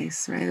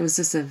space, right? It was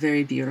just a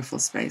very beautiful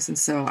space. And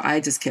so I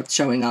just kept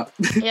showing up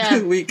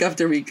week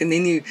after week. And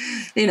then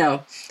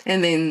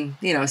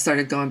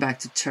started going back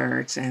to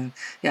church. And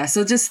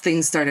so just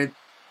things started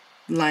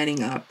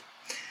lining up.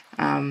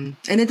 And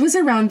it was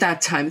around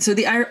that time. So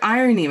the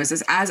irony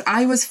was as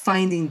I was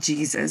finding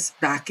Jesus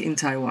back in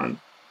Taiwan,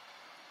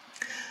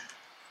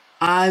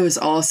 I was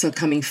also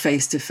coming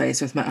face to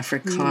face with my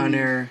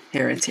Afrikaner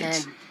heritage.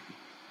 Okay.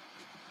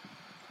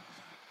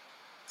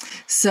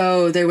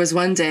 So there was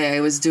one day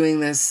I was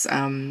doing this,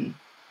 I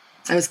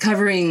was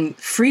covering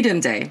Freedom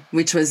Day,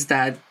 which was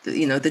that,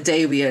 the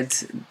day we had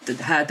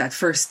that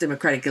first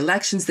democratic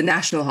elections, the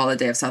national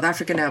holiday of South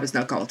Africa now was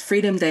now called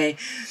Freedom Day.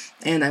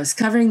 And I was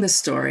covering the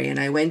story, and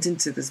I went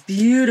into this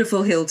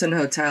beautiful Hilton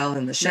hotel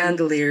and the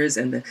chandeliers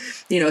and the,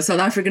 South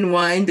African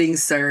wine being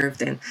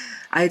served. And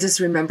I just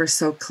remember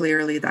so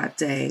clearly that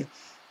day,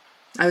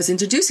 I was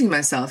introducing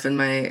myself in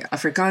my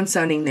Afrikaans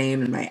sounding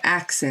name and my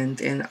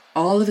accent. And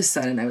all of a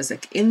sudden I was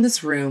like in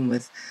this room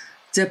with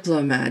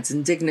diplomats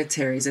and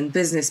dignitaries and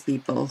business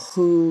people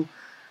who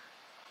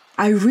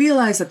I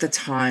realized at the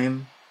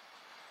time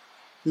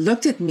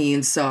looked at me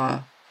and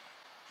saw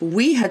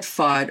we had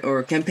fought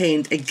or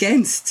campaigned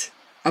against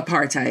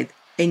apartheid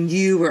and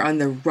you were on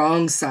the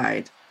wrong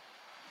side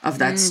of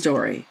that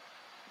story.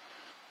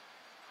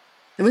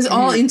 It was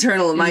all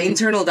internal, my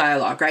internal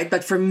dialogue, right?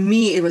 But for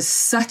me, it was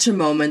such a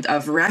moment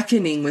of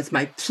reckoning with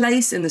my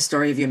place in the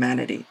story of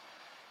humanity,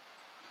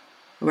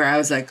 where I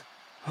was like,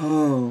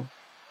 oh,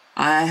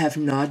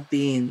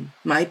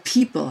 my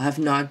people have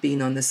not been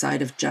on the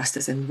side of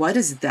justice. And what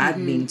does that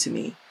mean to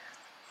me?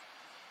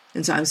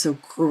 And so I'm so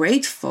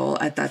grateful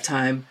at that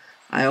time.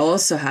 I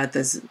also had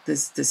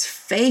this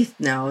faith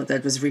now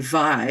that was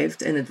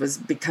revived, and it was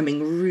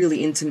becoming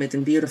really intimate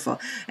and beautiful.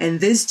 And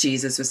this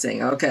Jesus was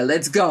saying, okay,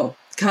 let's go.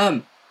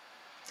 Come.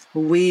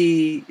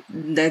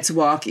 Let's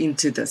walk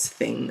into this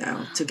thing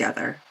now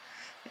together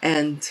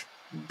and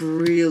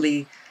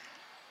really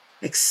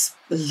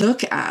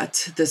look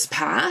at this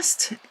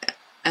past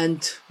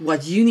and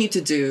what you need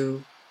to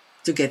do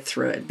to get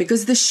through it.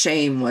 Because the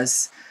shame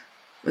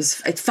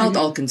it felt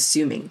all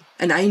consuming.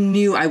 And I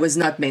knew I was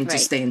not meant to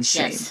stay in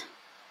shame. Yes.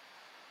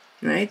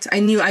 Right? I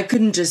knew I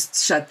couldn't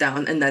just shut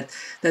down, and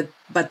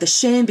but the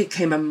shame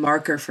became a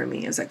marker for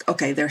me. It was like,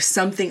 okay, there's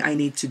something I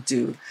need to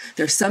do.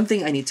 There's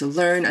something I need to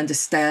learn,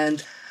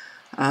 understand,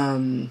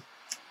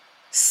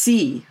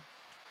 see,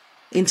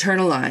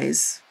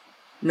 internalize,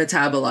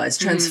 metabolize,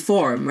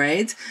 transform,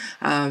 right?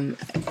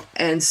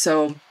 And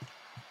so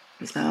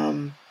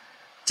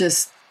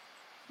just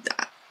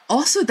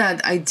also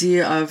that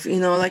idea of,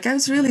 I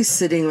was really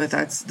sitting with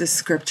this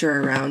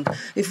scripture around,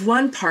 if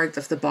one part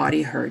of the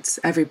body hurts,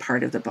 every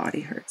part of the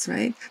body hurts,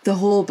 right? The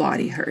whole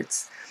body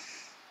hurts.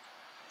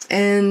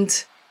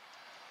 And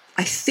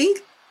I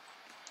think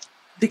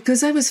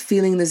because I was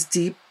feeling this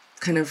deep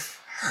kind of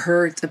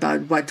hurt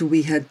about what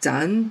we had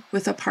done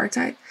with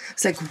apartheid,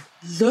 it's like,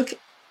 look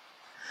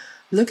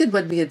at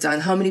what we had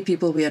done, how many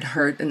people we had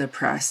hurt and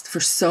oppressed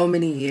for so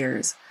many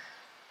years.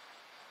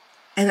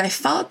 And I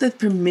felt that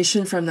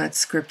permission from that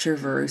scripture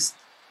verse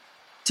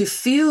to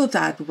feel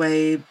that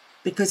way,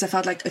 because I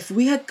felt like if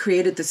we had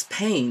created this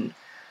pain,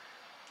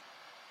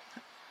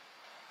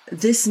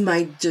 this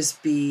might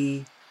just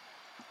be,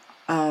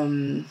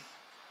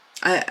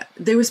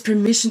 there was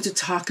permission to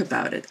talk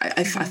about it,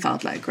 I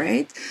felt like,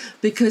 right?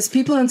 Because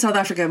people in South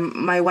Africa,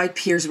 my white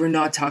peers, were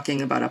not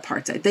talking about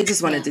apartheid. They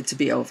just wanted it to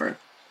be over,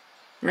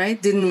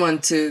 right? Didn't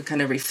want to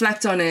kind of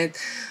reflect on it,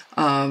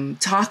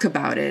 talk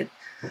about it.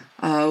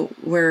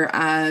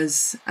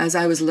 Whereas, as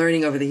I was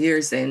learning over the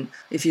years, then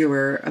if you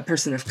were a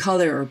person of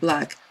color or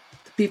Black,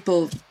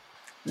 people,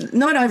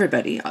 not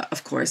everybody,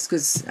 of course,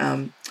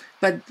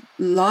 but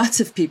lots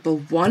of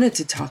people wanted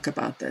to talk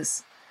about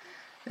this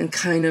and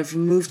kind of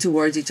move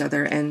towards each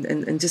other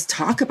and just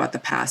talk about the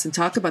past and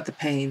talk about the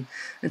pain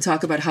and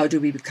talk about how do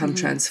we become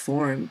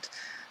transformed.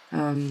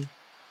 And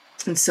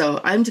so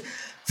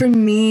for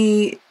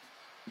me,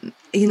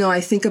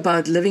 I think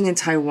about living in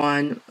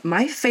Taiwan.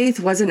 My faith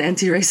was an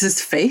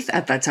anti-racist faith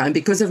at that time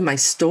because of my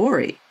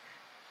story.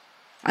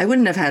 I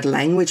wouldn't have had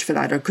language for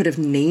that or could have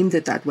named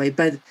it that way,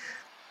 but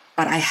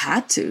I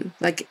had to.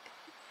 Like,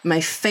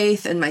 my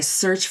faith and my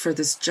search for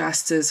this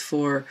justice,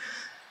 for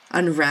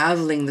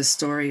unraveling the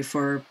story,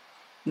 for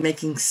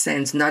making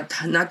sense. Not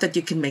that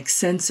you can make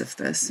sense of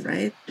this,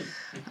 right?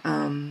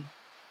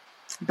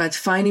 but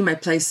finding my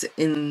place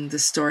in the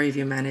story of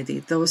humanity,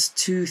 those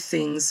two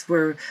things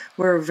were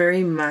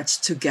very much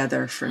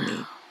together for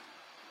me.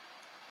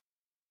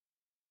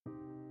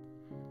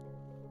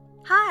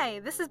 Hi,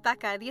 this is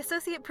Becca, the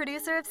associate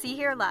producer of See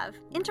Hear Love,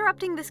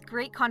 interrupting this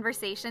great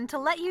conversation to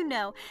let you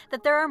know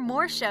that there are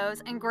more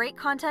shows and great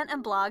content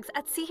and blogs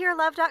at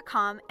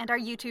seehearlove.com and our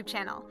YouTube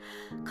channel.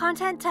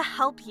 Content to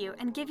help you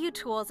and give you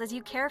tools as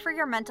you care for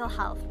your mental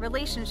health,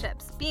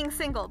 relationships, being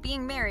single,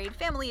 being married,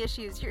 family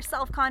issues, your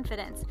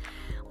self-confidence.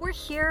 We're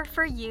here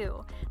for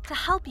you, to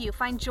help you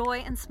find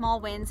joy and small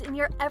wins in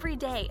your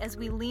everyday as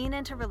we lean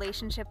into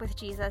relationship with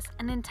Jesus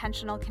and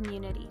intentional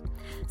community.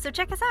 So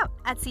check us out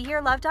at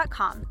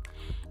seehearlove.com.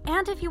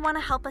 And if you want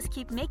to help us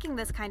keep making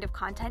this kind of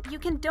content, you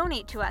can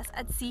donate to us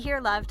at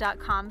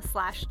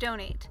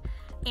seehearlove.com/donate.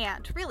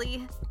 And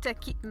really, to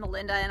keep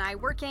Melinda and I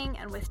working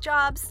and with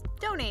jobs,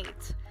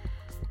 donate.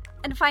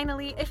 And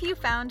finally, if you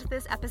found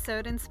this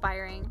episode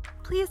inspiring,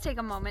 please take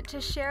a moment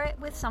to share it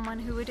with someone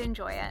who would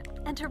enjoy it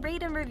and to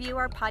rate and review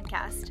our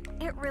podcast.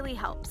 It really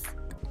helps.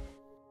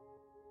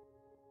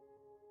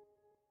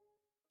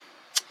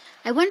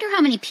 I wonder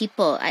how many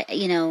people,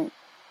 and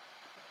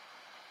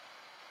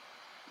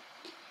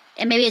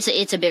maybe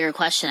it's a bigger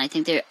question. I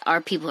think there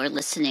are people who are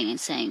listening and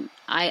saying,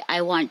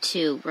 I want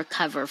to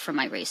recover from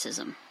my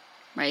racism,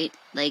 right?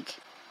 Like,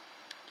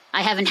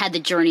 I haven't had the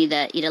journey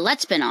that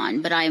Let's been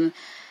on, but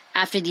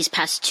after these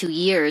past 2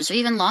 years or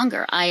even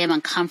longer, I am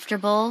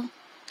uncomfortable.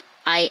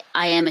 I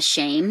am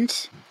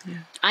ashamed. Yeah.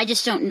 I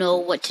just don't know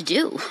what to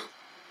do.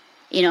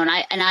 And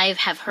I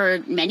have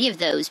heard many of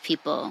those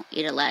people,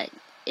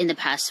 in the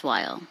past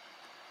while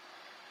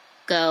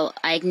go,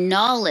 I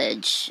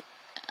acknowledge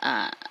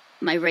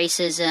my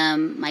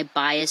racism, my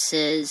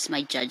biases,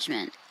 my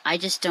judgment. I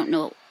just don't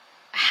know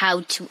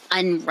how to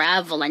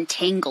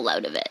untangle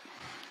out of it.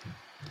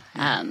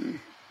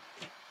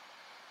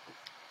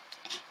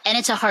 And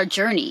it's a hard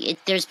journey.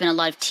 There's been a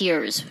lot of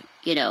tears,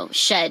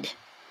 shed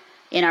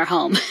in our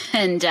home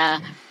and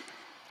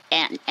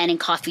in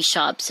coffee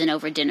shops and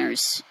over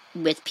dinners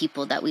with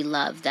people that we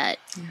love that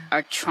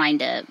are trying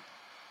to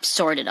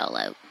sort it all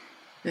out.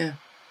 Yeah.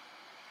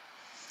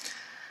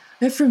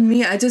 And for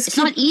me, it's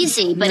not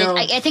easy, but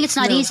I think it's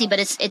not easy, but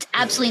it's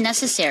absolutely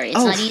necessary.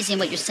 It's not easy. And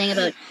what you're saying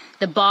about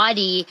the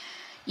body,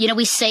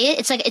 we say it,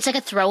 it's like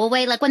a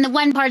throwaway. Like when the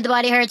one part of the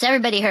body hurts,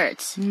 everybody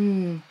hurts.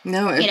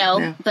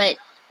 But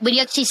when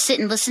you actually sit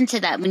and listen to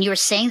that, when you were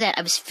saying that,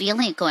 I was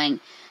feeling it going,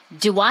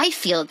 do I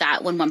feel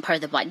that when one part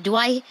of the body, do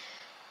I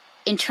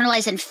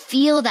internalize and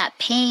feel that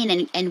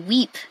pain and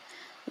weep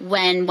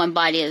when one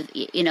part of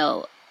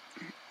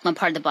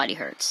the body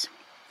hurts?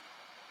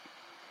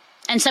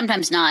 And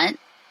sometimes not.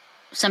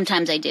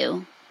 Sometimes I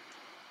do.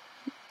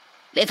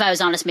 If I was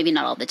honest, maybe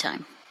not all the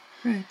time.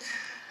 Right.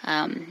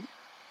 I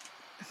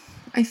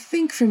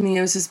think for me,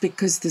 it was just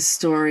because the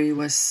story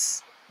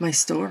was my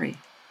story.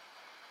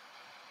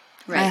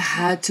 Right. I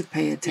had to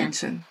pay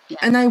attention,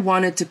 and I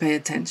wanted to pay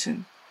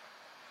attention.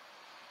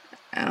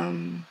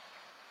 And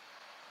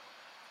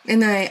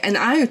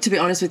I, to be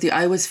honest with you,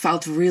 I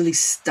felt really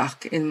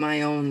stuck in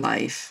my own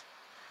life.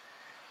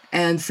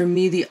 And for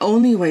me, the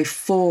only way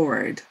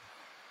forward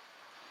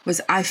was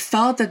I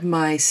felt that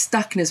my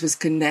stuckness was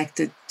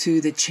connected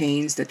to the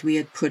chains that we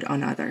had put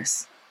on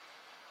others.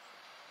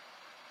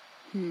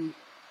 And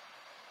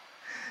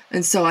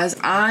so as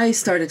I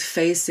started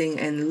facing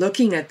and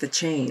looking at the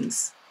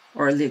chains,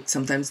 or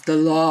sometimes the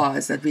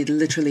laws that we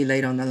literally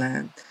laid on the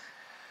land,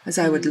 as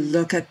I would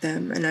look at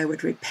them and I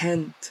would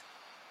repent,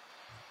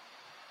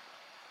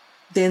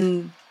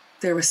 then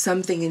there was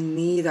something in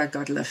me that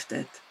got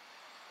lifted,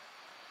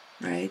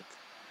 right?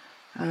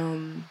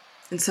 And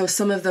so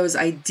some of those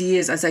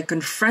ideas, as I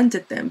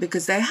confronted them,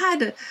 because they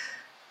had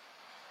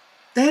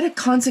a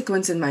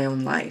consequence in my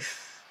own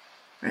life,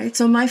 right?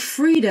 So my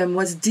freedom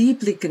was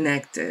deeply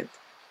connected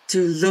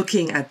to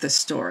looking at the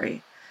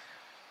story,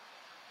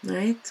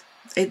 right?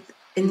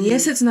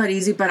 Yes, it's not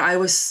easy, but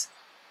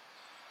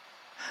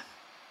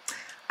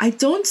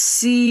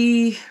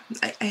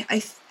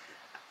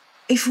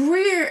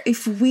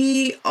if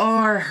we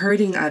are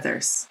hurting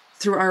others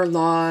through our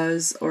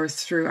laws or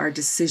through our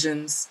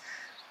decisions,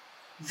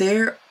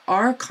 there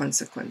are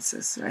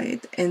consequences,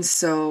 right? And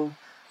so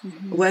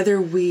whether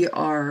we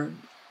are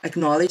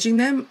acknowledging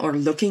them or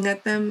looking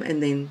at them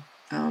and then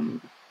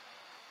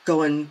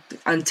go and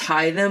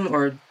untie them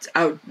or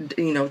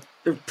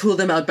or pull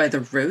them out by the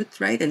root,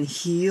 right? And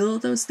heal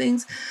those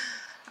things.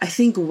 I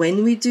think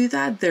when we do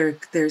that,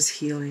 there's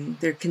healing.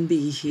 There can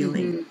be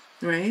healing,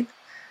 right?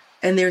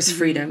 And there's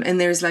freedom.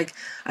 And there's I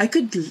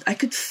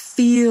could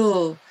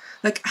feel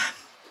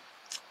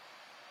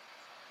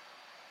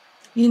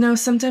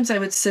sometimes I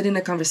would sit in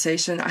a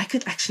conversation. I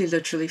could actually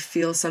literally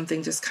feel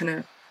something just kind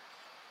of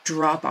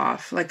drop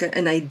off, like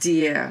an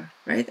idea,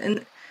 right?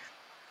 And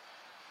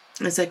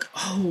it's like,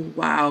 oh,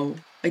 wow.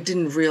 I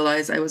didn't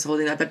realize I was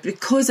holding that. But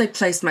because I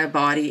placed my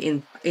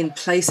body in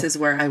places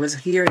where I was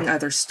hearing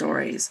other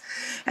stories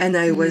and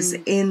I was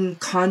in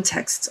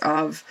contexts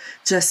of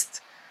just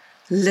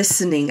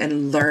listening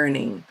and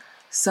learning,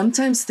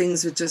 sometimes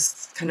things would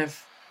just kind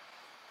of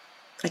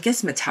I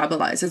guess,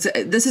 metabolize.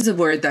 This is a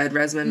word that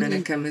Resmaa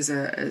Menakem is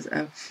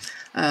a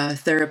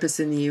therapist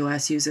in the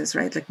U.S. uses,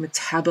 right? Like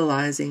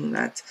metabolizing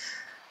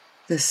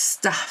the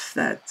stuff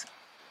that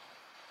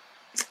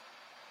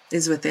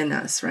is within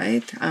us,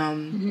 right?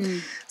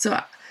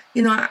 So,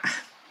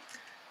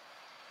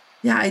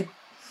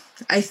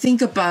 I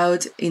think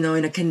about, in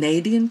a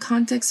Canadian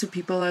context, where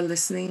people are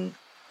listening,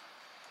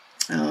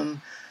 the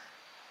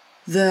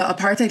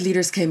apartheid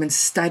leaders came and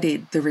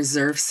studied the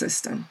reserve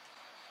system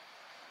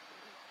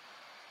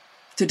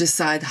to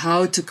decide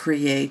how to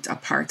create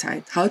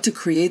apartheid, how to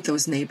create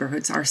those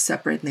neighborhoods, our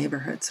separate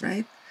neighborhoods,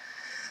 right?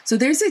 So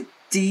there's a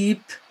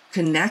deep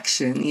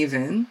connection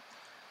even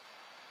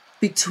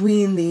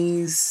between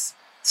these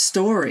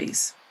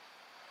stories,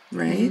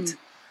 right?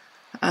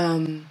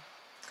 And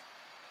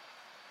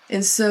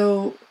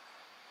so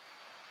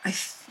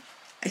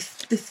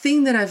the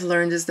thing that I've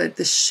learned is that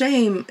the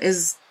shame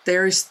is,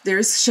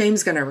 there's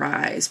shame's going to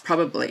rise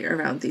probably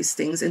around these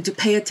things, and to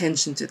pay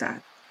attention to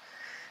that.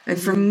 And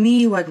for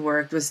me, what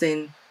worked was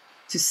then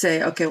to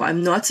say, okay, well,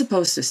 I'm not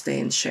supposed to stay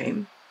in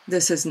shame.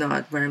 This is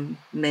not where I'm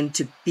meant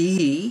to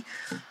be.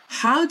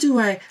 How do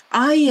I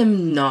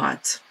am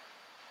not,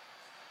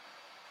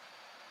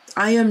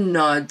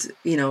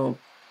 a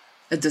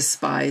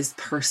despised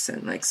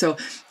person. Like, so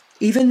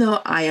even though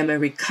I am a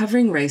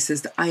recovering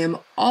racist, I am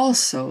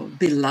also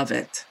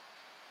beloved.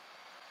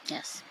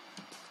 Yes.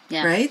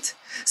 Yeah. Right?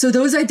 So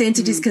those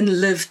identities can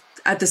live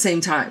at the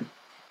same time.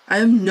 I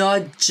am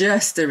not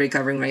just a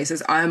recovering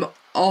racist. I am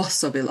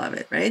also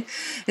beloved, right?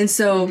 And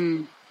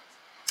so,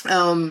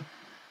 I'm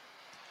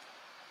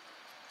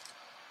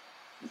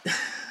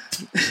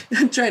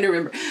trying to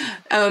remember.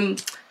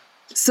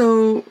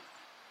 So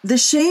the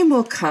shame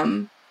will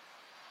come,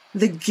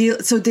 the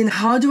guilt. So then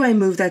how do I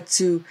move that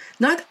to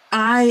not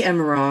I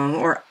am wrong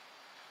or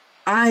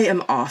I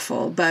am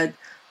awful, but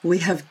we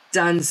have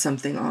done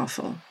something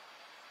awful.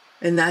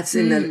 And that's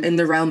in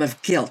the realm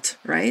of guilt,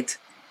 right?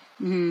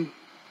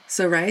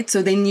 So, right.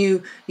 So then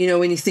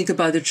when you think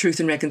about the Truth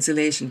and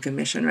Reconciliation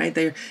Commission,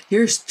 right,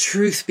 here's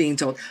truth being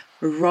told.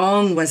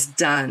 Wrong was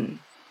done.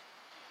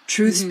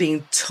 Truth's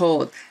being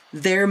told.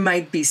 There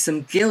might be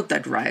some guilt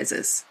that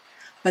rises,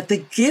 but the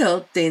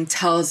guilt then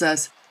tells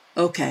us,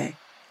 okay,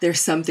 there's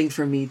something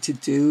for me to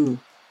do.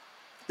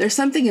 There's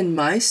something in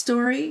my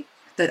story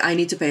that I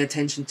need to pay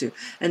attention to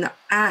and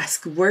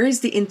ask, where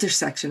is the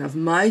intersection of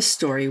my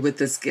story with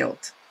this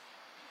guilt?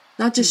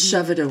 Not just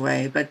shove it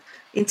away, but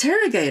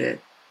interrogate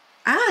it.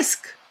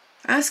 Ask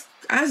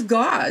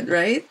God,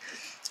 right?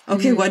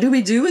 Okay, what do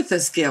we do with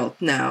this guilt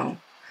now?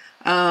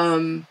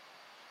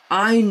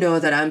 I know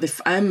that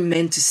I'm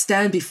meant to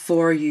stand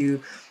before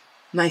you,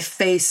 my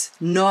face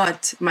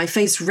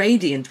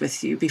radiant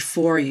with you,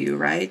 before you,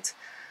 right?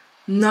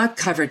 Not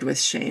covered with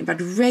shame,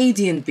 but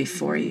radiant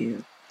before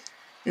you.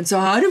 And so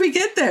how do we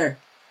get there?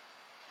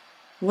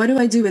 What do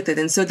I do with it?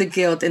 And so the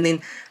guilt, and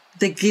then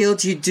the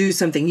guilt, you do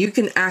something. You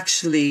can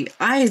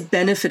I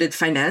benefited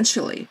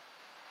financially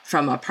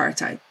from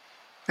apartheid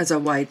as a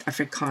white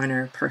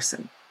Afrikaner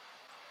person.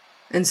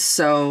 And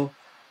so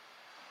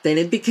then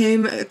it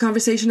became a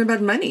conversation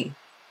about money,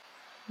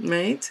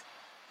 right?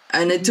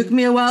 And it took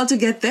me a while to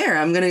get there.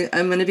 I'm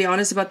gonna be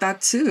honest about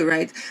that too,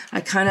 right? I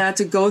kind of had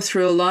to go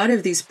through a lot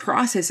of these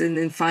processes, and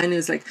then finally it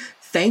was like,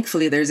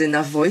 thankfully there's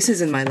enough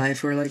voices in my life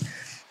who are like,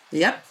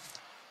 yep,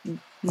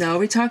 now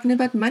we're talking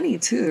about money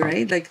too,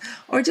 right? Like,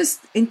 or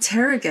just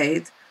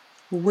interrogate,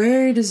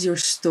 where does your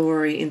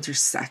story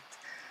intersect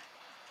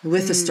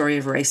with the story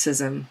of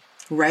racism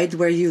right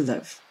where you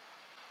live,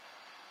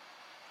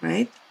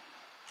 right?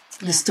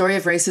 Yeah. The story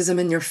of racism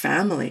in your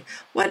family.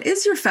 What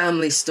is your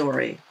family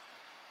story?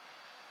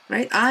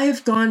 Right?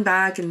 I've gone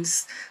back and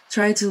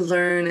tried to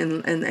learn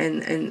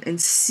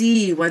and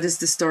see what is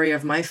the story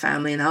of my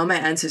family and how my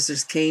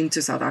ancestors came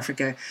to South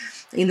Africa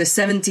in the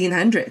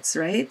 1700s,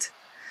 right?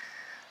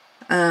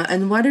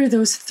 And what are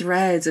those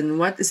threads, and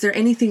what is there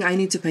anything I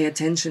need to pay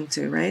attention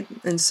to, right?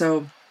 And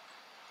so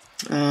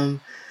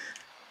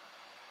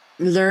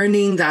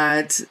learning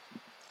that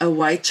a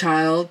white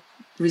child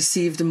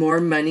received more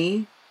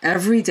money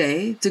every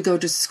day to go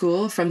to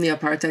school from the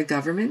apartheid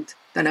government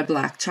than a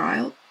black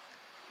child.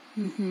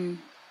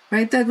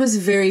 Right? That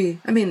was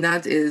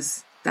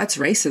that's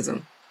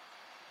racism.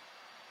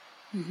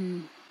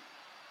 And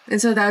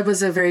so that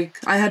was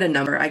I had a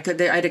number. I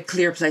had a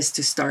clear place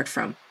to start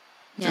from.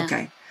 Yeah.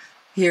 Okay.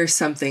 Here's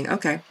something.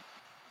 Okay.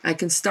 I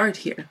can start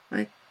here,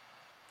 right?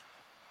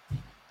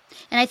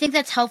 And I think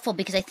that's helpful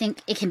because I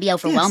think it can be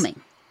overwhelming.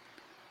 Yes.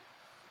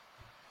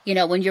 You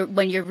know, when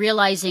you're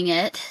realizing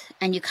it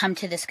and you come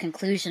to this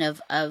conclusion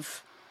of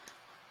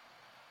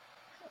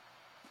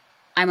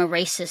I'm a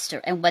racist,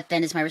 and what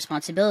then is my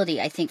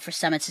responsibility? I think for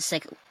some it's just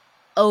like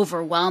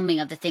overwhelming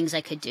of the things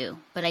I could do.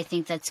 But I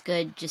think that's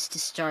good just to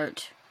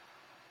start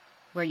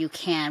where you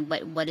can.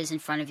 What is in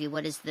front of you?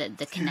 What is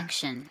the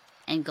connection?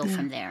 And go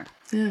from there.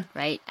 Yeah.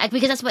 Right?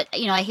 Because that's what,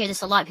 I hear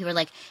this a lot. People are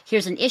like,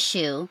 here's an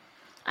issue.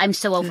 I'm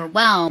so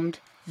overwhelmed.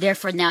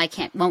 Therefore, now I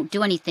won't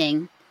do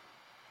anything.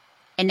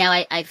 And now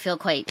I feel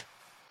quite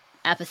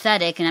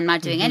apathetic and I'm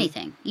not doing Mm-hmm.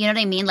 anything. You know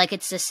what I mean? Like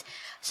it's this.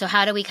 So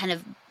how do we kind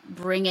of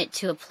bring it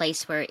to a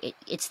place where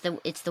it's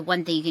the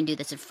one thing you can do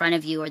that's in front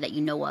of you or that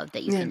you know of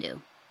that you can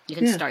do? You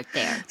can start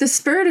there. The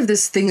spirit of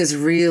this thing is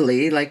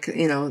really like,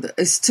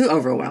 is to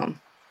overwhelm,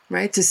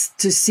 right?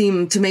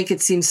 To make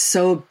it seem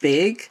so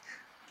big,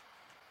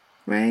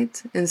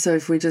 right? And so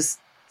if we just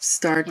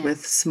start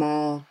with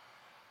small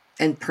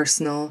and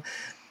personal,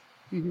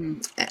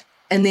 and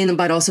then,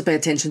 but also pay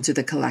attention to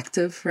the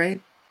collective,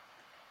 right?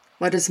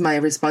 What is my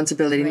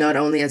responsibility, not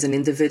only as an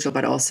individual,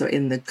 but also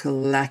in the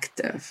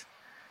collective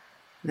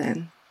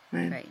then,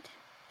 right? Right.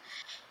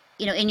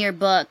 In your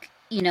book,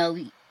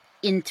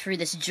 in through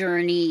this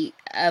journey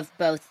of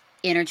both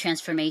inner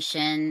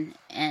transformation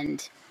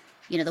and,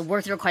 the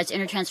work that requires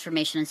inner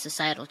transformation and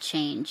societal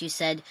change, you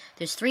said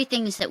there's 3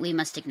 things that we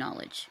must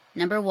acknowledge.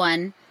 Number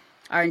 1,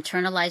 our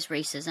internalized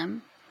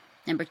racism.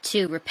 Number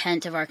 2,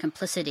 repent of our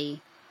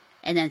complicity.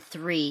 And then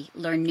 3,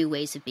 learn new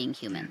ways of being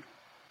human.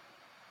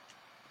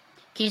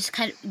 Can you just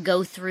kind of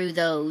go through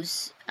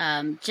those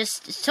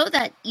just so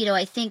that,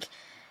 I think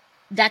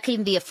that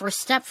can be a first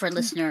step for a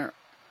listener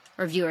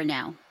or viewer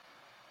now.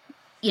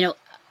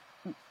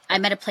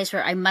 I'm at a place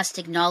where I must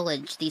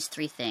acknowledge these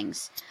 3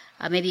 things.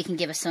 Maybe you can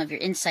give us some of your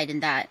insight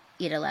in that,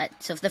 Idalet.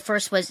 So the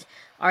first was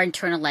our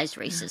internalized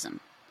racism,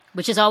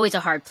 which is always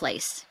a hard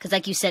place. Because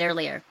like you said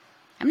earlier,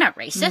 I'm not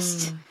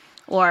racist.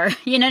 Or,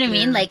 you know what I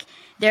mean? Like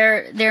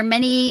there are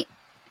many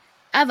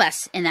of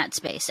us in that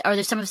space. Or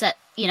there's some of us that,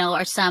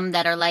 are some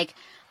that are like,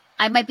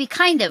 I might be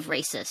kind of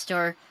racist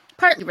or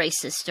partly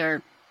racist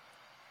or,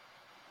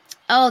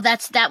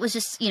 that was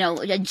just,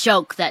 a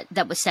joke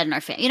that was said in our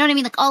family. You know what I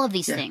mean? Like all of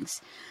these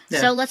things. Yeah.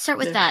 So let's start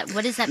with that.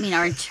 What does that mean,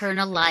 our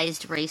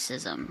internalized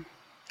racism?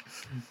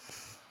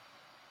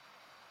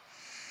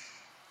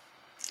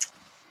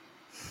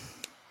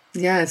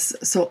 Yes.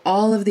 So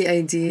all of the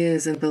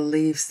ideas and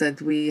beliefs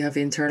that we have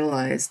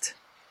internalized,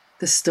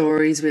 the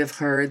stories we have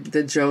heard,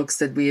 the jokes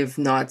that we have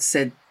not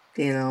said,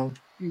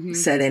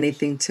 said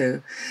anything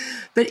to.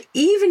 But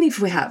even if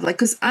we have, like,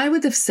 because I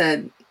would have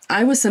said,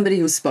 I was somebody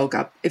who spoke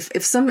up.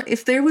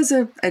 If there was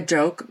a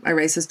joke, a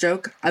racist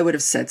joke, I would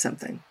have said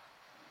something.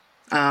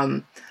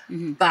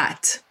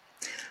 But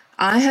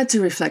I had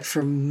to reflect.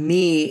 For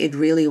me, it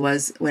really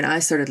was when I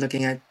started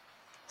looking at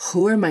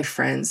who are my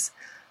friends.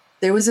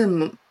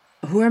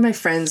 Who are my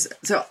friends?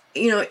 So,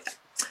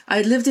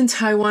 I lived in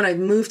Taiwan. I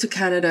moved to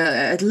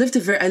Canada.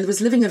 I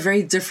was living a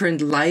very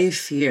different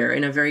life here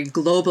in a very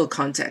global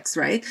context,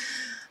 right?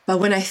 But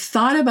when I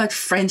thought about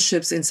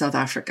friendships in South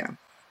Africa,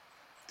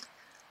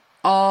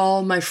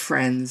 all my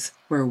friends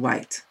were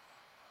white.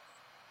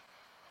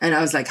 And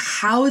I was like,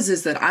 how is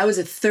this that I was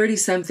a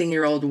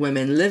 30-something-year-old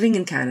woman living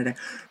in Canada?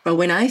 But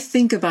when I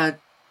think about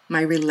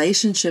my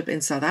relationship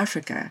in South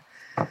Africa,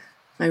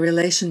 my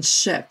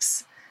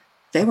relationships,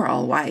 they were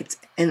all white.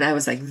 And I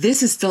was like,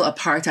 this is still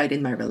apartheid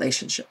in my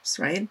relationships,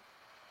 right?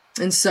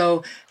 And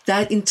so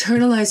that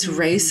internalized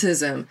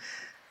racism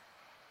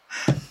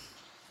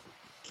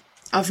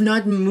of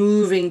not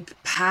moving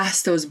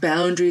past those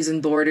boundaries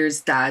and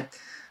borders that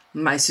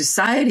my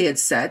society had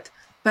set,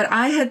 but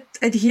I had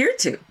adhered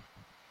to.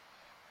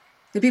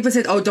 The people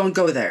said, oh, don't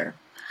go there,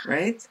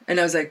 right? And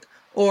I was like,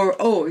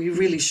 oh, you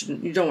really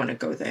shouldn't, you don't want to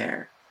go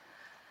there.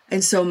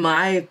 And so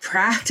my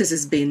practice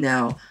has been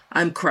now,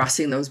 I'm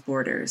crossing those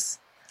borders.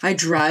 I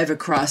drive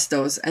across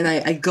those and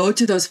I go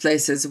to those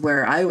places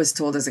where I was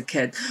told as a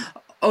kid,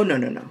 oh,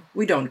 no,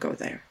 we don't go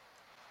there.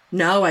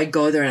 Now I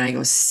go there and I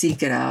go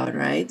seek it out,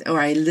 right? Or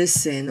I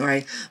listen or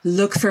I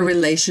look for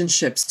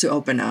relationships to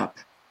open up,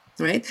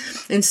 right?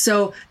 And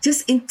so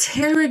just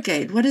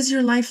interrogate, what does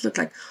your life look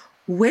like?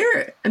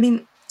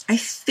 I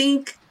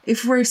think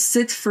if we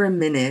sit for a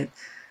minute,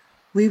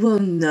 we will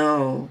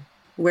know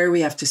where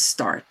we have to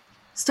start.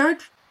 Start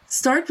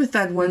with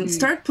that one.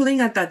 Start pulling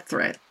at that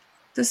thread.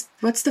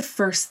 What's the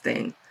first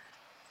thing?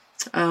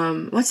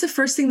 What's the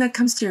first thing that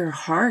comes to your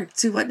heart?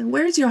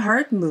 Where's your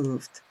heart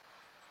moved?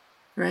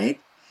 Right?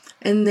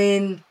 And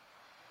then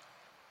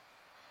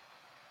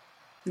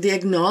the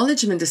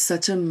acknowledgement is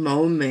such a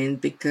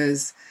moment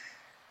because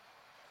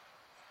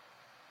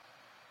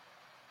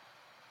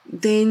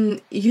then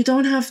you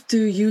don't have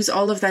to use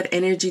all of that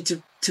energy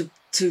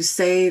to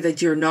say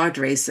that you're not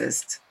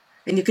racist.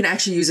 And you can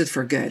actually use it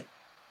for good.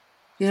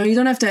 You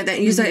don't have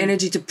to use that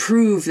energy to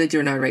prove that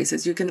you're not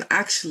racist. You can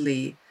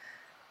actually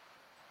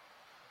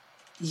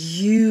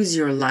use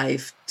your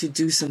life to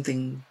do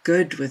something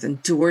good with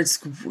and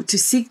to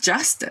seek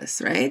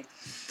justice, right?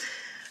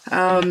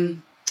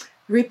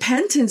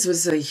 Repentance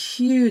was a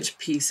huge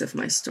piece of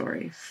my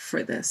story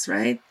for this,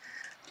 right?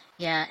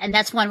 Yeah, and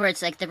that's one where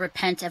it's like the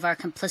repent of our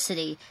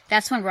complicity.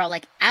 That's when we're all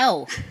like,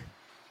 ow.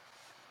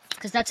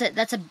 Because that's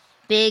a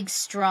big,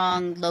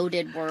 strong,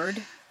 loaded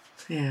word.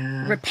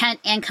 Yeah. Repent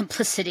and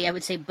complicity, I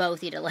would say both.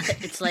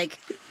 It's like,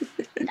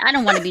 I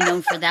don't want to be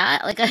known for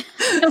that. Like,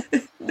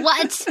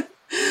 what?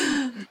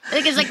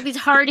 Like, it's like these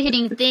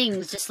hard-hitting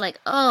things, just like,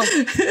 oh.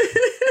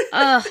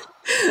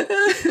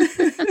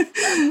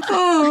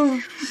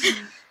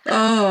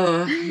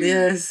 Oh,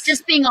 yes.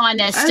 Just being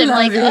honest. I love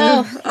like, you.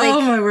 oh. Like,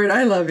 oh, my word,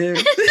 I love you.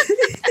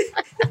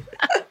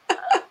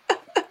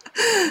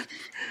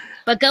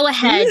 But go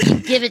ahead,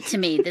 give it to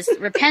me. This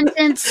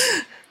repentance,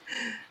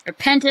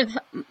 repent of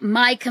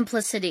my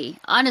complicity.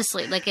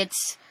 Honestly, like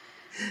it's.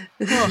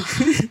 Oh.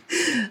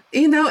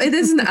 It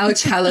is an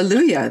ouch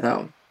hallelujah,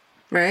 though,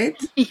 right?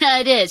 Yeah,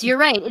 it is. You're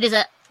right. It is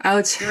a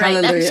ouch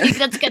hallelujah. hallelujah.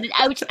 That's good. An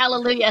ouch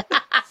hallelujah.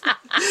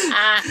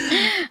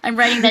 I'm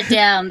writing that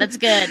down. That's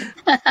good.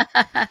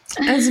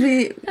 As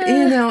we,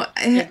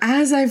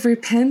 as I've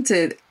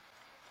repented,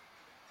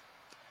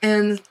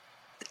 and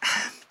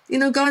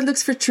God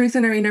looks for truth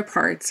in our inner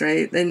parts,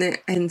 right?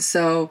 And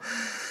so,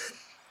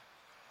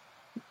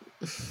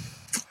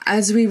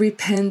 as we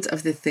repent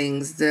of the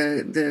things,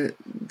 the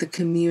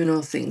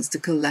communal things, the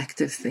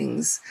collective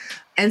things,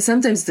 and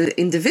sometimes the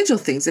individual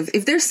things,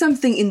 if there's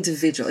something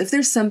individual, if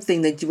there's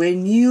something that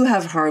when you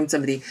have harmed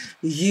somebody,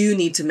 you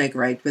need to make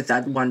right with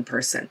that one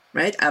person,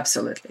 right?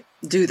 Absolutely.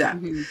 Do that,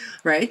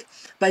 right?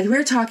 But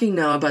we're talking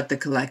now about the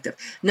collective.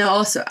 Now,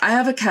 also, I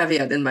have a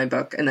caveat in my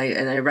book, and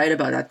I write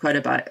about that quite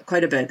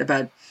a bit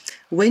about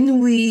when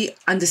we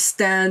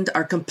understand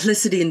our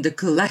complicity in the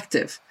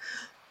collective.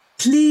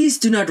 Please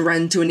do not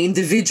run to an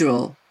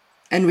individual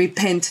and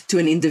repent to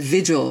an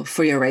individual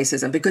for your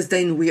racism, because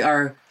then we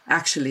are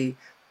actually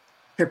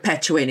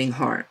perpetuating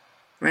harm,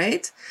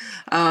 right?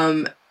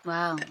 Wow.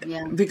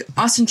 Yeah.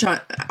 Austin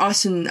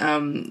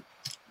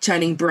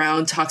Channing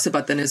Brown talks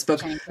about that in his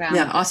book.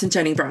 Austin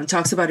Channing Brown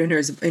talks about it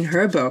in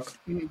her book,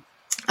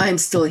 I'm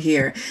Still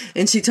Here.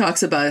 And she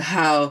talks about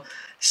how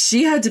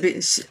she had to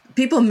be,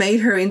 people made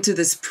her into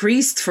this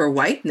priest for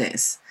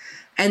whiteness.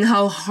 And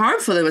how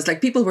harmful it was.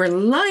 Like, people were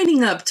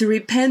lining up to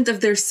repent of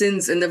their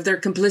sins and of their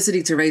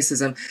complicity to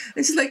racism.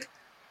 And she's like,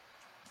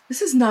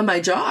 this is not my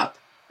job.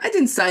 I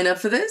didn't sign up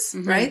for this,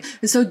 right?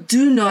 And so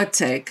do not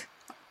take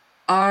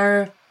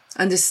our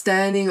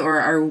understanding or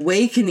our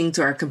awakening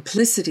to our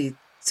complicity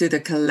to the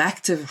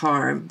collective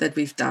harm that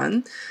we've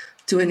done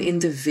to an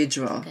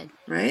individual,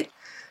 right?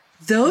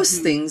 Those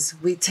things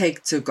we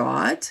take to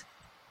God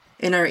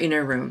in our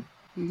inner room,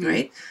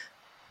 right?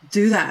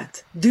 Do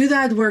that. Do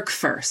that work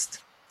first.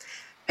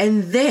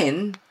 And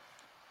then,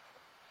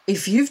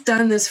 if you've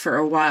done this for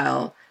a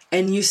while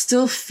and you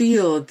still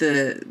feel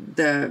the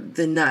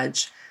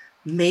nudge,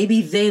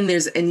 maybe then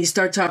and you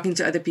start talking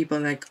to other people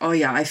and like, oh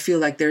yeah, I feel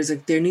like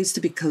there needs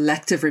to be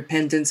collective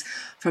repentance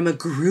from a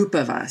group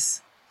of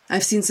us.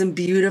 I've seen some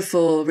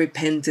beautiful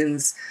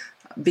repentance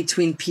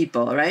between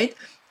people, right?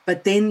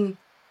 But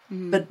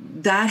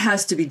that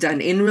has to be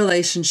done in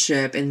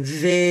relationship and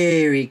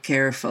very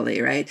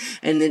carefully, right?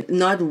 And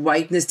not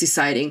whiteness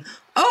deciding,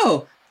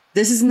 oh,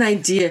 this is an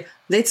idea.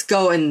 Let's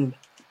go and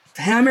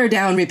hammer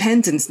down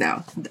repentance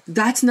now.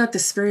 That's not the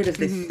spirit of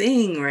the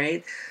thing,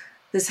 right?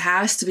 This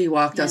has to be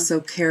walked out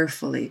so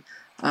carefully,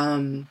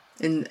 and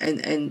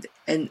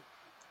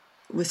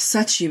with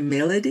such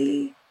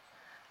humility,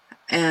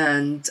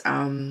 and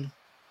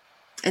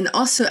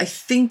also I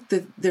think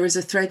that there was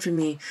a thread for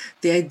me,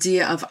 the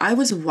idea of I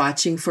was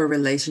watching for a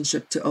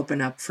relationship to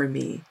open up for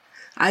me.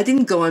 I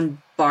didn't go and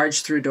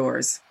barge through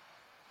doors.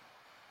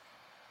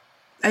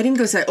 I didn't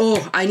go say,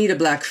 "Oh, I need a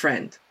black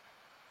friend."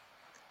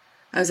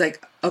 I was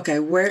like, "Okay,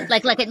 where?"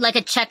 Like a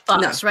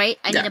checkbox, right?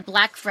 I need a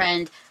black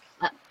friend.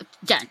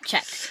 Done,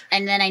 check.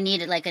 And then I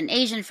needed like an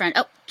Asian friend.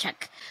 Oh,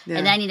 check. Yeah.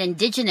 And then I need an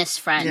indigenous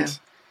friend.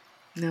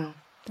 Yeah. No.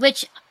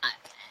 Which,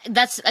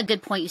 that's a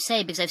good point you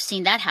say, because I've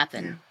seen that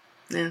happen.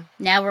 Yeah.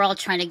 Now we're all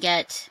trying to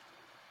get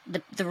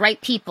the right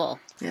people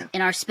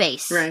in our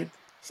space. Right.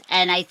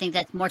 And I think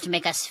that's more to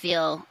make us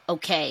feel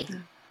okay. Yeah.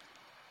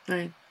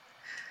 Right.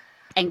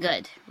 And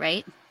good,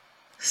 right?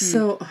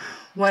 So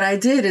what I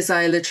did is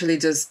I literally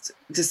just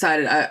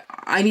decided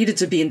I needed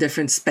to be in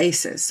different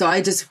spaces. So I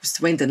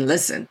just went and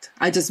listened.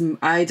 I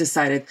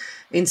decided,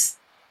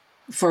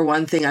 for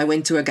one thing, I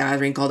went to a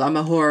gathering called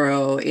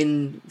Amahoro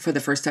for the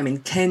first time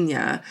in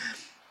Kenya.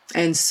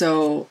 And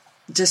so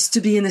just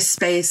to be in a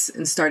space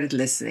and started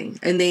listening.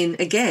 And then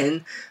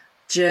again,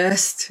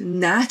 just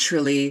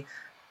naturally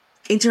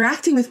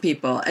interacting with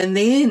people. And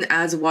then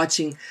as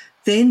watching,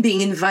 then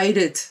being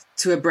invited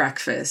to a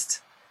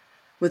breakfast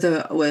with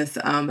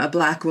a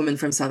black woman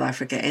from South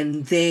Africa,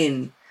 and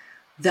then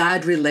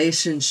that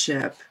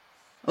relationship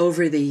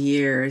over the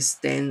years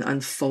then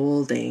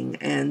unfolding,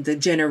 and the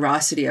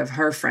generosity of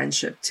her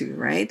friendship too,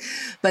 right?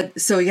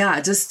 But so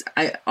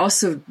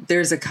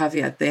there's a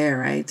caveat there,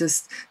 right?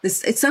 Just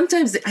this, it's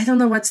sometimes, I don't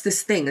know what's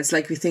this thing. It's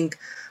like we think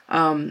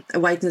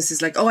whiteness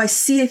is like, oh, I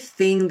see a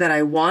thing that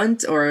I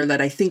want, or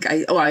that I think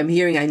I'm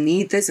hearing I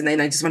need this, and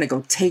then I just want to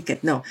go take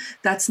it. No,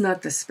 that's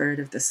not the spirit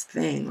of this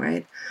thing,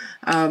 right?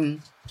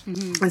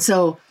 And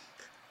so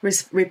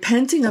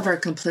repenting of our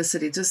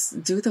complicity,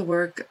 just do the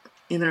work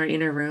in our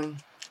inner room,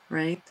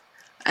 right?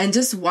 And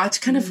just watch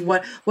kind of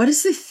what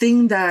is the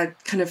thing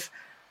that kind of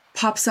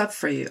pops up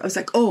for you. I was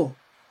like, oh,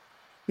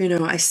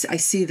 I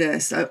see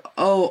this.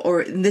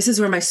 Or this is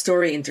where my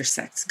story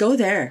intersects. Go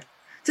there.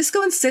 Just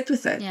go and sit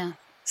with it. Yeah.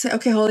 Say,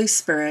 okay, Holy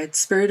Spirit,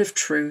 Spirit of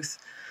truth,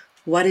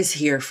 what is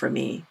here for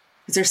me?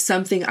 Is there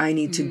something I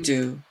need to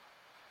do,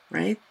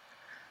 right?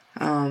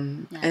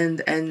 And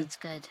That's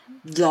good.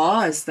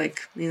 laws,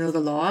 like, the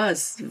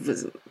laws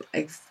was,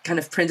 I kind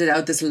of printed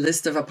out this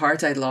list of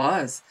apartheid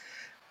laws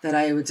that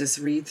I would just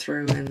read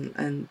through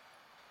and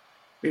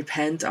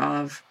repent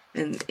of,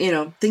 and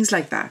things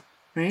like that,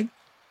 right?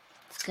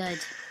 It's good.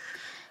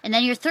 And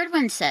then your third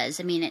one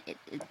says,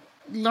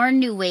 learn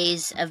new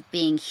ways of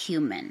being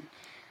human.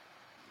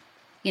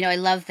 I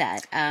love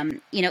that.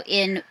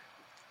 In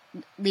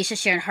Lisa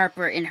Sharon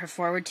Harper, in her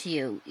forward to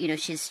you,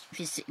 she's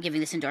giving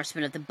this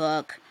endorsement of the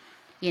book.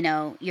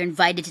 You're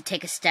invited to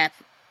take a step,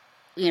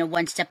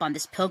 one step on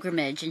this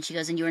pilgrimage. And she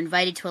goes, and you're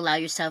invited to allow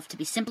yourself to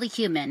be simply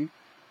human.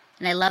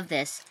 And I love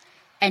this.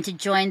 And to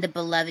join the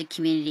beloved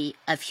community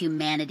of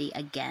humanity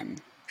again.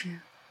 Yeah.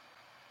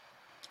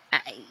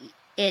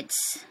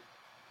 It's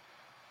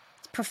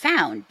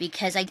profound,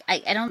 because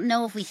I don't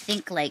know if we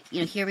think like,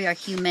 here we are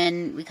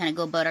human, we kind of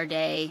go about our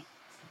day,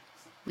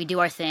 we do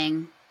our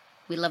thing,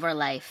 we live our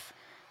life.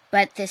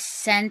 But this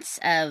sense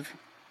of,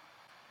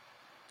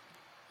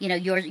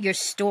 your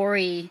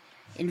story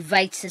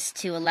invites us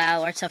to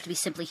allow ourselves to be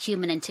simply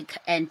human,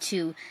 and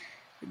to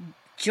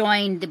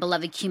join the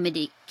beloved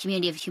community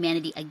of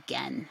humanity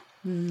again.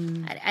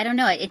 I don't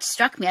know. It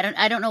struck me.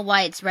 I don't know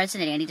why it's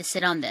resonating. I need to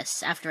sit on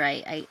this after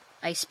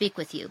I speak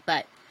with you,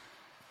 but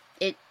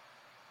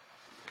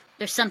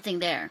there's something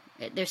there.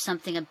 There's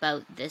something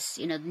about this,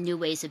 new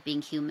ways of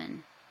being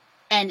human,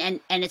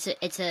 and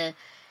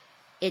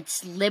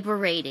it's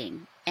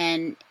liberating,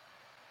 and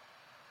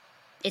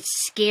it's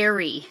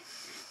scary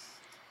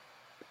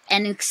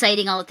and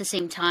exciting all at the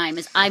same time.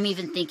 As I'm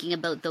even thinking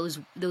about those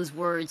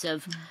words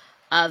of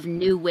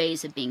new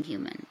ways of being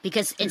human,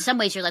 because in some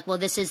ways you're like, well,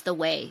 this is the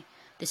way.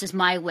 This is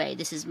my way.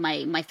 This is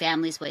my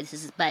family's way.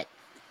 But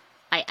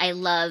I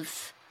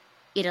love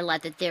it a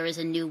lot that there is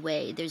a new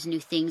way. There's new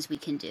things we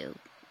can do,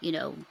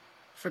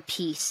 for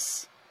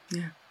peace,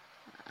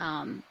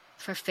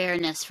 for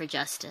fairness, for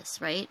justice,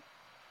 right?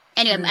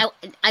 Anyway,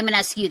 I'm going to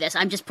ask you this.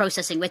 I'm just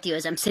processing with you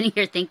as I'm sitting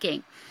here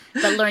thinking,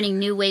 but learning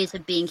new ways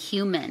of being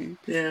human.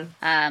 Yeah.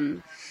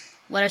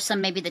 What are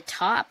some, maybe the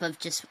top of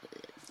just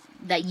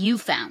that you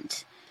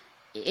found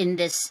in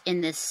this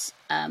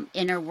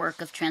inner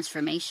work of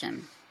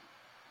transformation?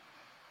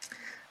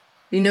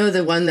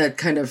 The one that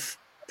kind of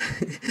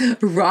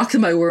rocked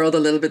my world a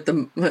little bit the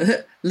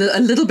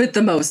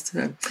most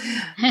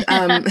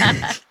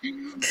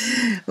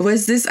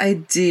was this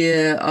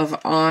idea of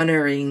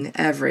honoring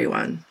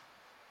everyone.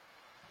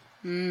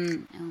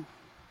 Did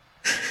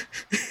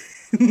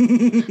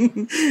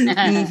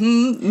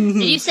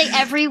you say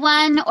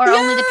everyone, or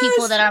only the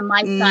people that are on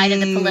my side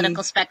of the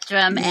political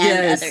spectrum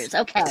and others?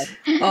 Okay.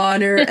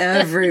 Honor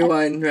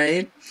everyone,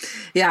 right?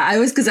 Yeah, I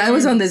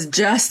was on this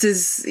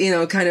justice,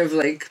 kind of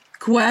like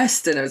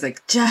quest, and I was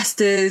like,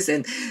 justice,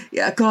 and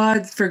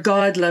God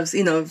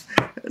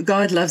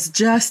loves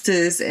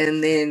justice.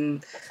 And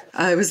then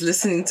I was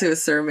listening to a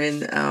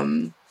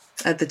sermon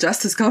at the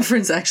Justice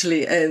Conference,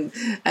 actually, and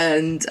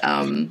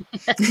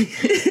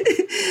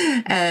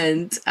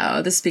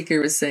the speaker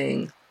was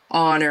saying,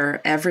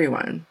 honor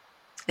everyone.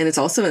 And it's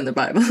also in the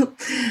Bible.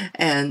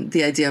 And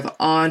the idea of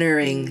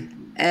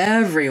honoring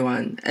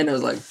everyone. And I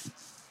was like,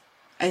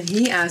 and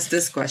he asked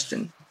this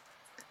question: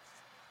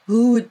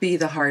 who would be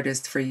the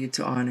hardest for you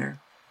to honor?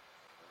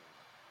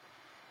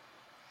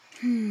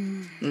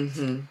 And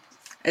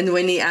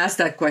when he asked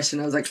that question,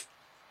 I was like,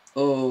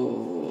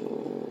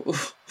 oh.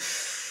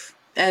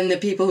 And the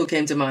people who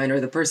came to mind, or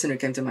the person who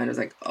came to mind, was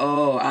like,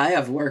 oh, I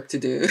have work to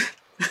do.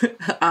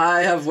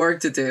 I have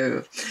work to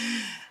do.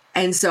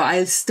 And so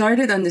I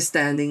started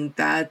understanding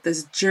that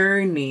this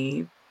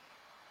journey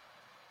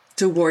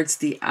towards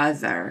the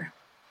other,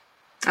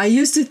 I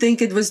used to think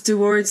it was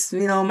towards,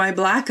 my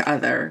Black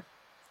other,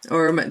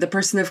 or the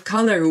person of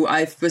color who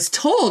I was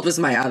told was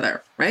my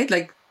other, right?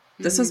 Like,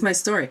 this was my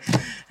story.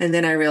 And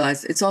then I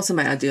realized it's also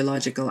my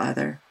ideological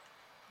other,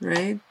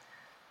 right?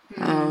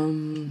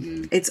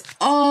 It's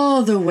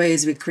all the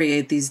ways we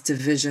create these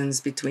divisions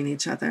between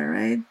each other,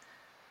 right?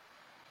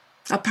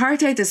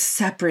 Apartheid is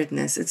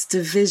separateness, it's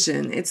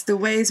division, it's the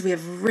ways we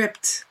have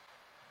ripped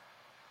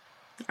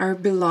our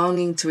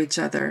belonging to each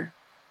other,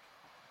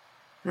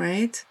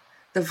 right?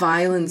 The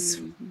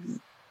violence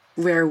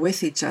we're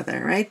with each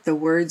other, right? The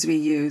words we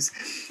use.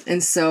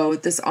 And so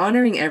this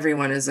honoring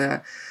everyone is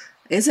a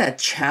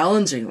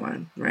challenging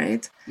one,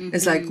 right?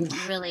 It's like,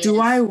 it really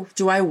do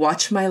I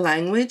watch my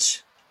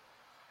language?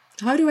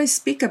 How do I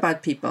speak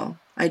about people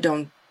I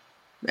don't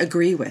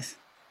agree with?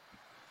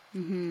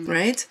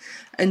 Right?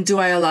 And do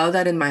I allow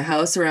that in my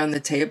house around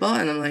the table?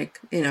 And I'm like,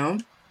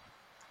 and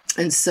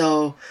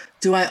so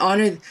do I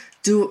honor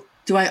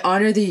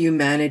the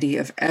humanity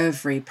of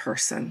every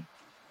person?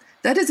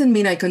 That doesn't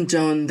mean I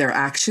condone their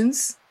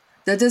actions.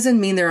 That doesn't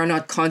mean there are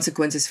not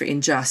consequences for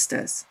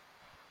injustice.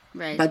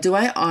 Right. But do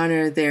I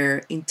honor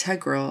their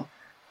integral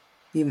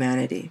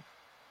humanity?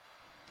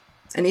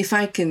 And if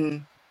I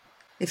can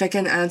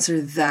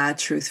answer that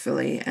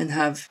truthfully and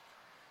have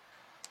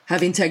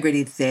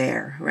integrity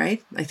there,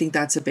 right? I think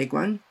that's a big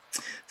one.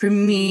 For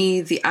me,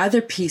 the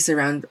other piece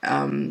around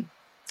a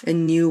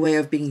new way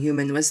of being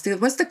human was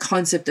the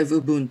concept of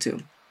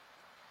Ubuntu.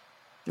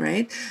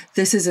 right?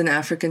 This is an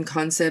African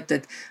concept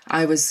that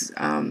I was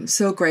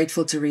so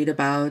grateful to read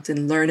about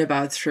and learn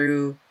about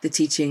through the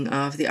teaching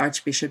of the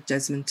Archbishop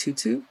Desmond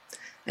Tutu.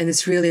 And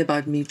it's really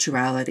about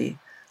mutuality.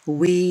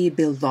 We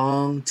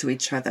belong to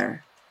each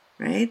other,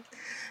 right?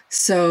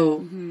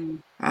 So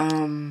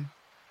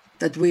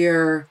that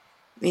we're,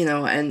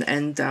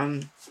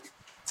 the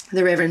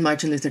Reverend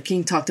Martin Luther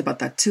King talked about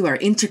that too, our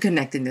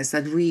interconnectedness,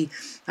 that we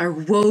are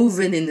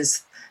woven in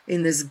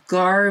this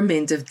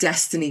garment of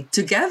destiny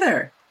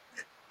together.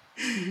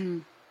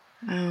 And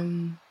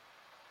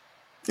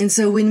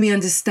so when we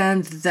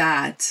understand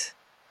that,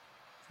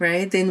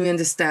 right, then we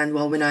understand,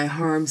 well, when I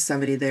harm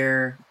somebody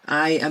there,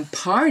 I am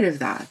part of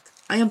that.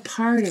 I am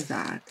part of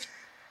that.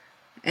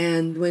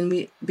 And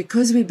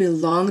because we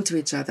belong to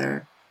each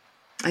other,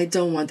 I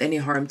don't want any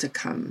harm to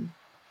come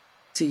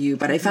to you.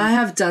 But if I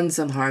have done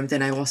some harm,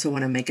 then I also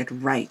want to make it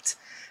right.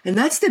 And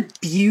that's the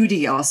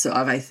beauty also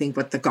of, I think,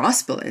 what the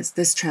gospel is,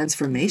 this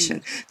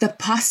transformation, the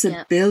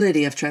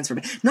possibility of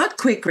transformation, not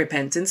quick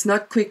repentance,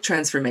 not quick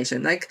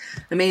transformation.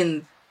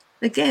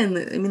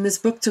 This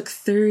book took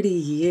 30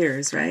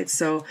 years, right?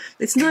 So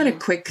it's not a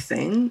quick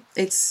thing.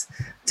 It's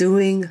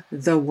doing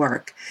the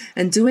work.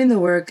 And doing the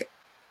work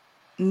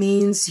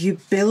means you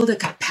build a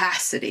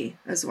capacity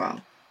as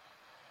well,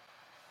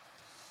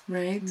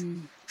 right?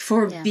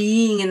 For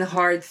being in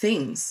hard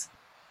things.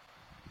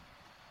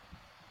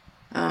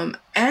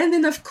 And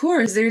then of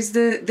course there's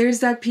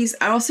that piece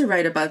I also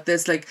write about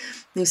this,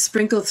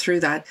 sprinkled through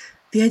that,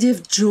 the idea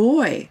of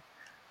joy.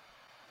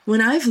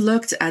 When I've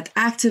looked at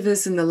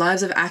activists and the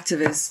lives of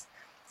activists,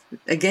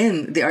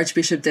 again, the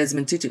Archbishop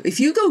Desmond Tutu, if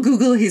you go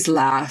Google his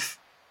laugh,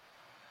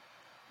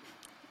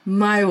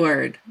 my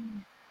word,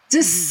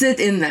 just sit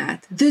in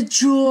that. The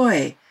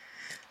joy.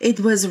 It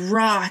was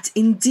wrought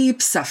in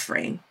deep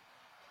suffering,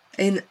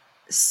 in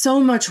so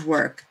much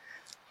work,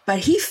 but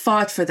he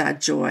fought for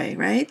that joy,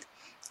 right?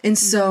 And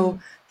so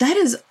that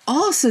is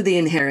also the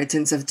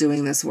inheritance of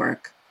doing this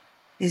work,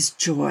 is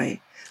joy.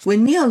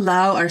 When we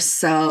allow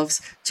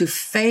ourselves to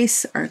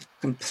face our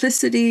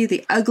complicity,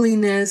 the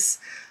ugliness,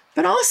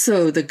 but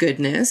also the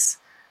goodness,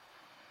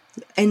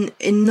 and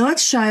not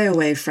shy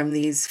away from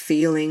these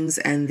feelings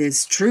and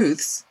these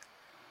truths,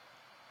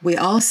 we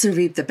also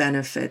reap the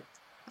benefit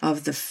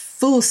of the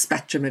full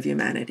spectrum of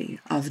humanity,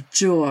 of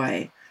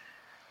joy,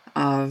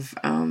 of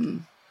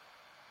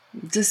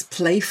just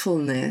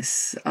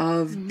playfulness,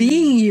 of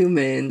being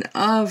human,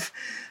 of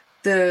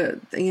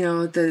the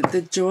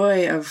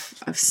joy of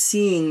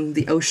seeing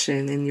the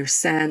ocean and your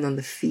sand on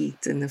the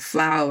feet and the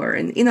flower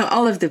and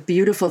all of the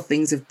beautiful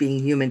things of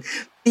being human,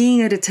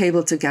 being at a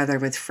table together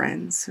with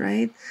friends,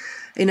 right?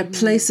 In a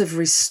place of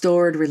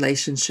restored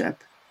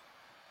relationship,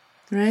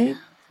 right?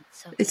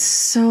 It's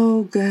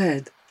so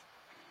good.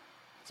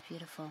 It's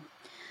beautiful.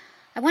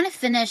 I want to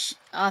finish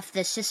off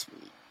this.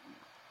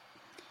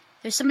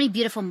 There's so many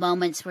beautiful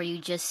moments where you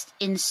just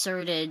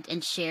inserted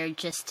and shared,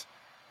 just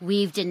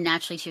weaved in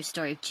naturally to your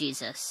story of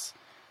Jesus,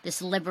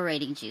 this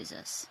liberating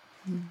Jesus.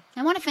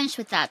 I want to finish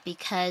with that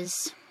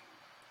because,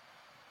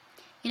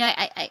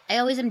 I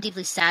always am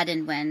deeply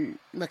saddened when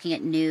looking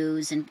at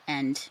news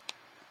and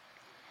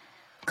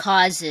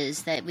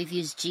causes that we've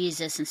used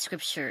Jesus and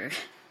Scripture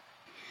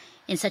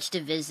in such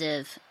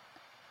divisive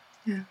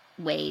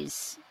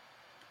ways.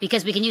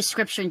 Because we can use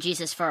Scripture and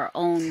Jesus for our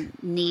own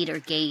need or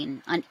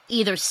gain on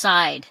either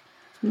side,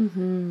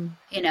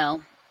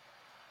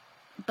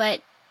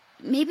 But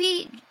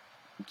maybe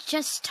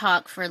just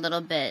talk for a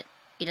little bit,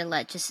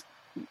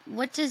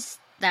 what does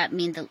that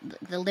mean,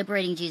 the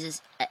liberating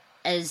Jesus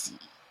as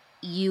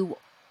you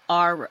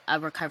are a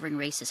recovering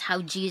racist,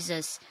 how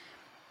Jesus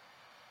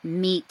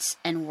meets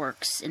and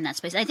works in that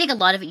space? I think a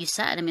lot of it you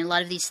said, a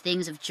lot of these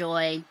things of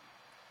joy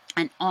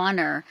and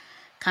honor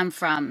come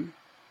from,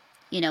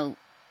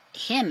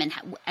 him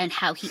and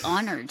how he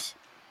honored,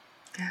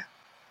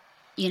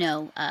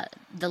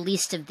 the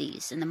least of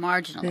these and the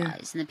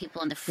marginalized and the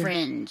people on the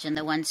fringe and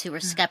the ones who were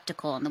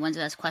skeptical and the ones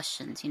who asked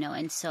questions,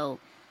 and so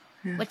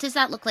what does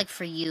that look like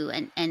for you?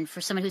 And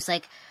for someone who's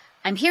like,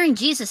 I'm hearing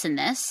Jesus in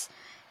this,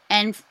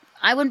 and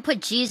I wouldn't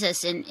put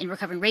Jesus in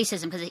recovering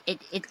racism because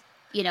it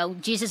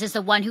Jesus is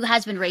the one who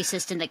has been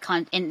racist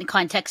in the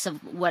context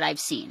of what I've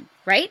seen,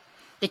 right?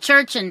 The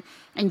church and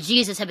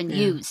Jesus have been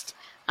used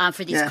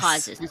for these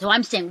causes. And so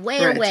I'm staying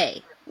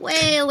way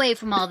away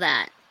from all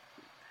that.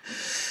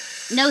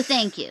 No,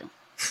 thank you.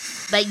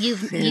 But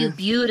you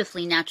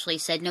beautifully naturally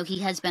said, no, he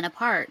has been a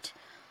part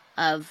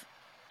of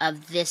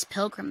this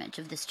pilgrimage,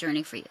 of this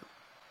journey for you.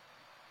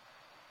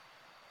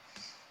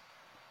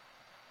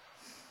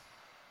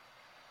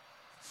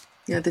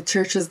 Yeah, the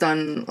church has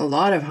done a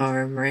lot of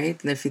harm,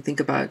 right? And if you think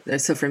about,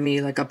 so for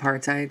me, like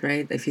apartheid,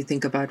 right? If you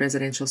think about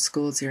residential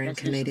schools here in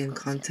Canadian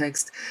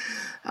context,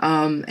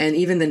 and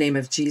even the name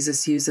of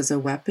Jesus used as a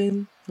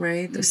weapon,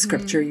 right? The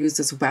Scripture used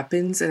as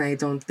weapons, and I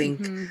don't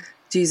think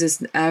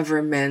Jesus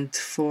ever meant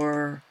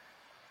for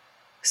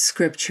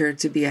Scripture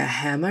to be a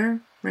hammer,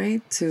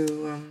 right?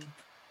 To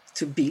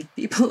beat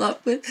people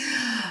up with.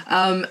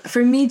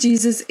 For me,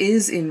 Jesus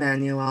is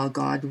Emmanuel,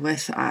 God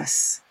with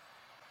us,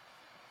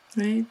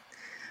 right?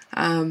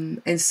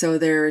 And so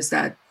there's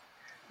that,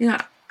 you know,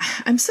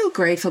 I'm so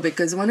grateful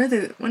because one of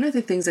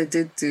the things I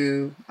did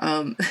do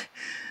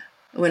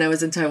when I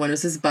was in Taiwan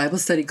was this Bible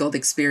study called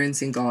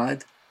Experiencing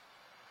God.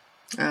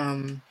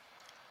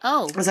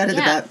 Was out of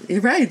the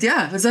right,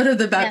 yeah, it was out of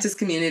the Baptist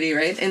community,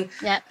 right? And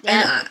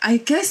and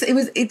I guess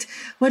it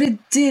what it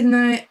did,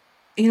 and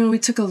we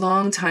took a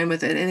long time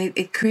with it, and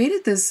it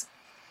created this,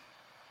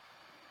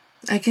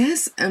 I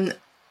guess, an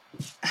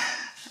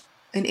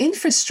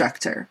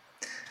infrastructure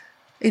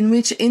in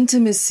which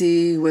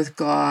intimacy with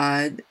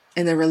God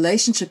and a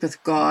relationship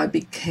with God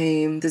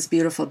became this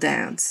beautiful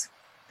dance,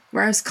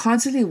 where I was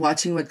constantly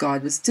watching what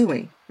God was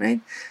doing, right?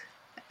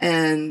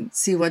 And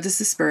see, what is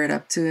the Spirit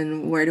up to,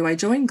 and where do I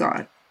join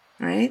God,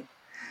 right?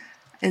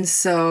 And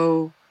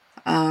so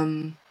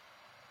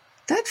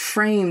that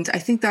framed, I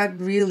think that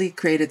really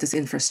created this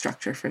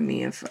infrastructure for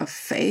me of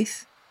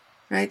faith,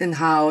 right? And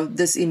how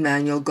this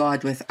Emmanuel,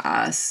 God with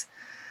us,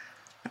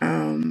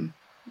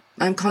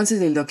 I'm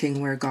constantly looking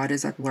where God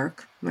is at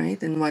work,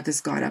 right? And what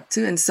is God up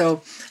to? And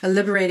so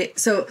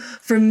so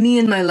for me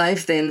in my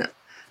life then,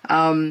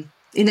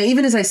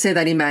 even as I say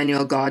that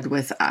Emmanuel, God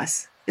with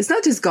us, it's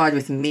not just God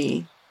with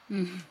me.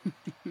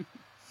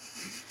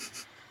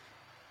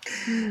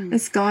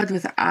 It's God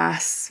with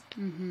us,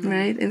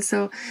 right? And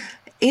so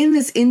in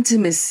this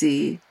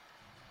intimacy,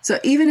 so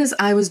even as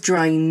I was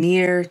drawing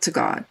near to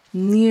God,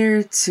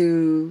 near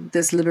to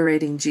this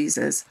liberating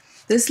Jesus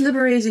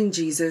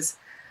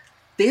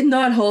did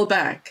not hold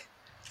back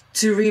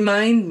to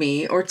remind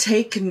me or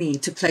take me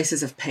to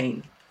places of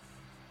pain.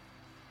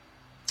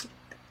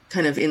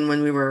 Kind of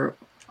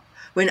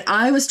when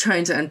I was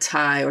trying to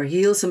untie or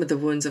heal some of the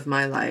wounds of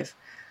my life,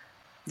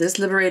 this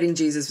liberating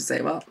Jesus would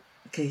say, well,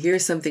 okay,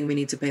 here's something we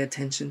need to pay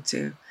attention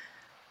to.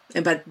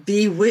 But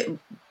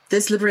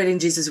this liberating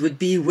Jesus would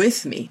be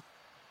with me,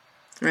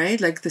 right?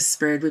 Like the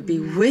Spirit would be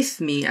with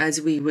me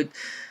as we would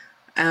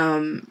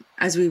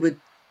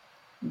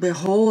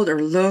behold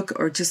or look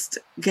or just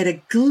get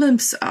a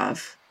glimpse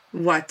of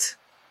what,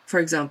 for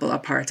example,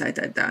 apartheid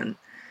had done.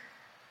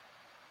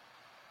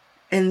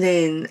 And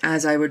then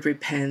as I would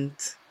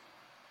repent,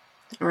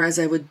 or as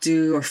I would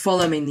do or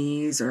fall on my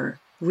knees or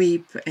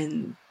weep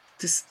and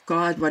just,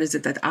 God, what is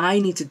it that I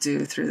need to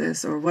do through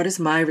this? Or what is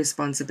my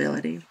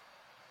responsibility?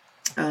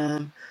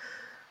 Then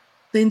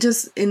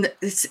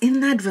it's in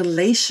that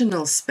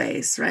relational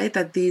space, right?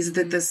 That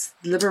this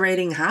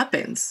liberating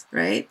happens,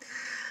 right?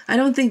 I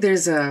don't think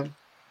there's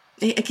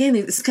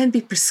this can't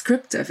be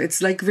prescriptive.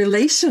 It's like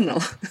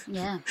relational.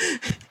 Yeah.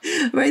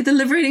 Right? The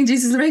liberating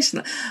Jesus is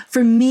relational.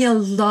 For me, a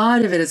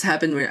lot of it has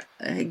happened where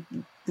I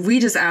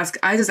just ask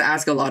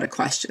a lot of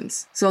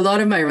questions. So a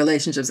lot of my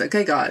relationships,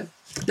 okay, God,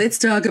 let's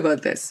talk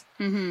about this.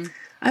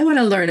 I want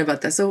to learn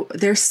about this. So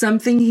there's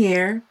something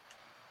here.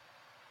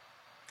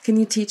 Can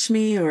you teach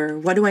me? Or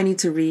what do I need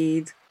to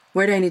read?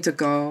 Where do I need to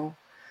go?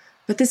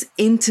 But this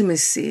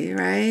intimacy,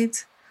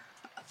 right?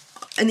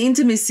 An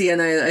intimacy,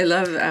 and I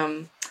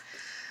love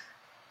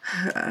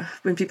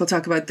when people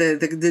talk about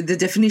the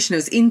definition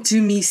of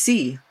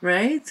intimacy,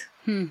 right?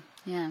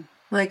 Yeah.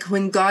 Like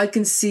when God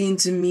can see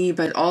into me,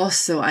 but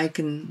also I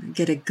can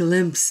get a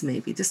glimpse,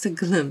 maybe just a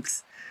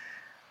glimpse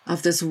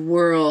of this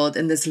world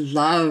and this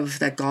love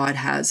that God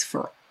has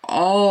for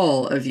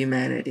all of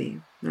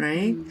humanity,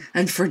 right?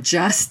 And for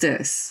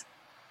justice,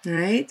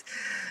 right?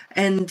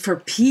 And for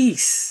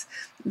peace.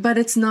 But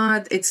it's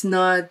not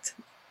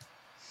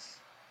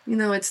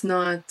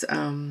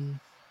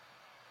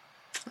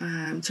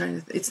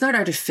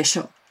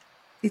artificial.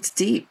 It's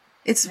deep.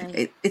 It's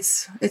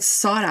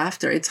sought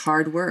after. It's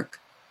hard work,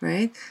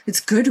 right? It's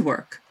good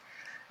work.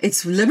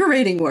 It's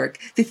liberating work.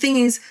 The thing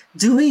is,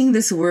 doing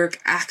this work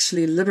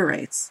actually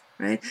liberates,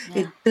 right?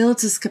 Yeah. It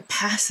builds this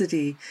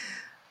capacity.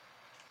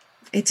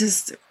 It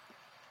just,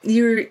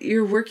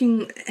 you're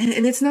working,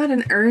 and it's not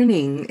an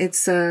earning.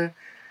 It's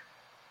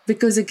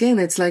because again,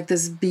 it's like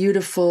this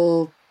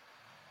beautiful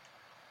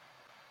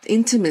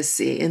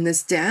intimacy in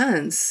this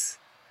dance.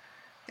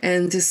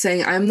 And just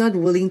saying, I'm not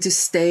willing to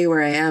stay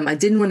where I am. I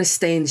didn't want to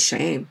stay in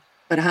shame.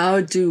 But how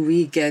do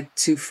we get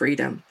to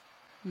freedom?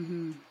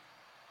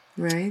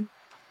 Right?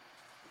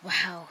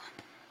 Wow.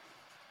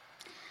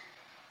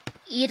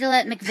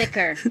 Idelette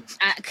McVicker,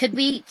 could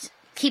we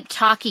keep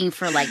talking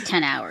for like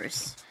 10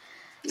 hours?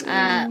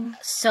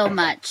 So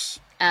much.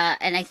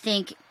 And I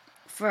think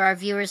for our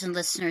viewers and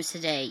listeners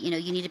today, you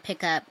need to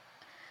pick up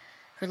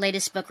her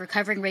latest book,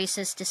 Recovering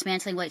Racist,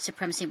 Dismantling White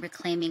Supremacy,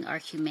 Reclaiming Our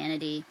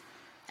Humanity.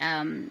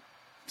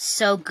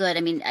 So good.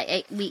 I mean,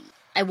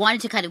 I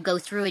wanted to kind of go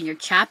through in your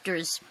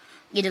chapters,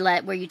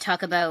 Idelette, where you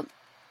talk about,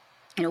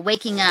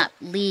 waking up,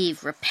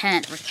 leave,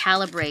 repent,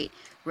 recalibrate,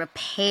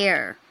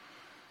 repair,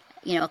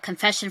 a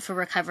confession for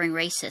recovering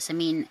racists. I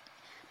mean,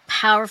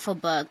 powerful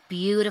book,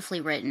 beautifully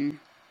written,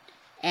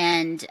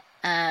 and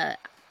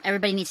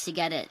everybody needs to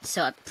get it.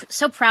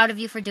 So proud of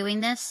you for doing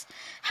this.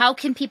 How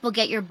can people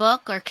get your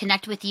book or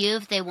connect with you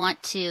if they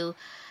want to,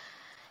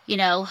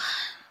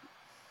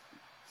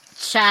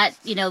 chat,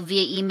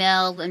 via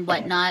email and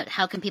whatnot?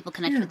 How can people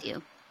connect with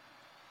you?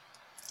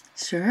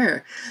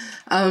 Sure.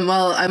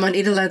 Well, I'm on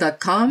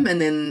idelette.com,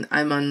 and then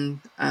I'm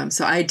on,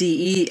 so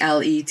IDELETTE.com.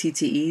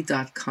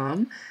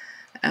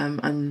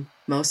 On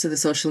most of the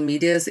social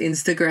medias,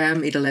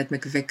 Instagram, Idelette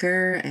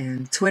McVicker,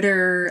 and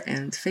Twitter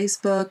and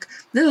Facebook.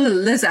 A little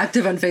less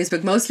active on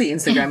Facebook, mostly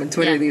Instagram and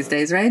Twitter these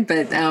days, right?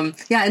 But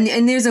yeah,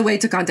 and there's a way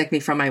to contact me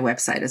from my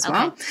website as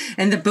well.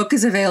 And the book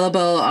is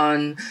available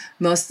on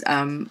most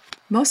of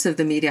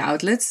the media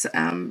outlets.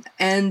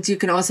 And you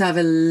can also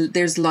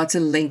there's lots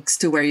of links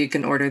to where you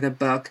can order the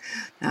book.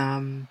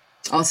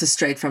 Also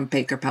straight from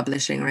Baker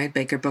Publishing, right?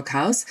 Baker Book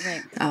House.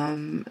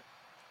 Right.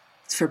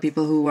 For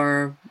people who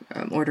are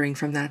ordering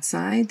from that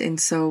side. And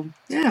so,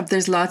 yeah,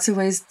 there's lots of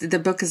ways. The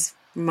book is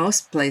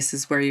most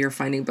places where you're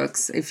finding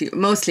books,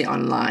 mostly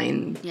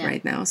online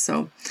right now.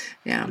 So,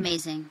 yeah.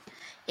 Amazing.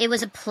 It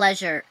was a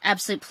pleasure,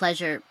 absolute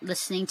pleasure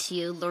listening to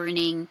you,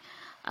 learning.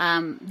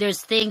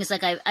 There's things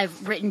like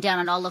I've written down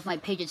on all of my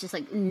pages, just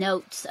like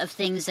notes of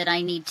things that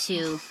I need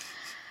to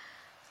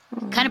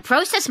kind of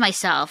process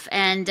myself.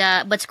 And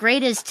what's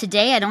great is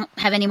today I don't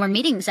have any more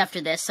meetings after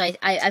this. So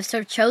I've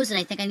sort of chosen,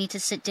 I think I need to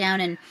sit down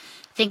and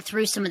think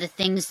through some of the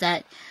things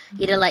that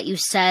Idelette you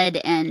said,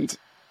 and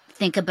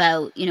think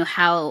about,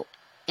 how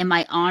am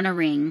I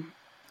honoring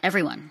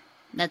everyone?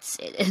 That's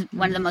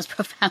one of the most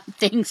profound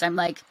things. I'm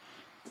like,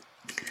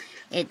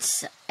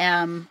 it's,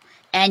 and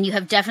you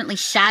have definitely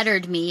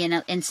shattered me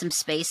in some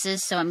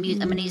spaces. So I'm going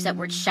to use that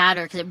word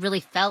shatter, because it really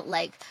felt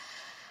like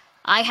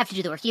I have to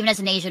do the work. Even as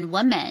an Asian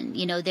woman,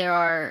 there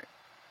are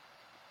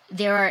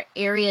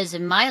areas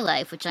in my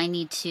life which I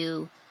need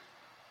to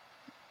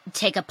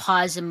take a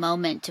pause, a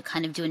moment to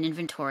kind of do an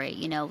inventory,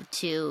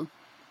 to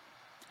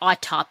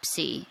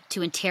autopsy,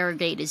 to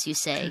interrogate, as you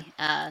say,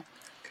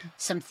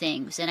 some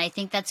things. And I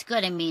think that's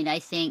good. I mean, I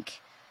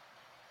think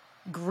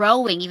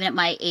growing, even at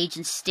my age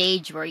and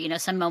stage where,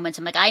 some moments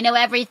I'm like, I know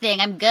everything,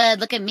 I'm good,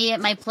 look at me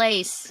at my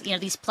place,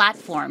 these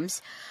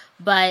platforms.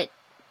 But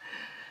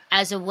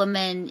as a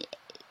woman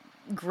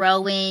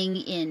growing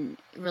in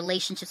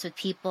relationships with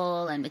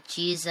people and with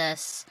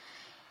Jesus,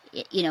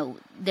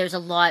 there's a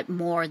lot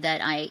more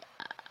that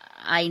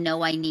I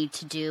know I need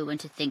to do and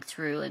to think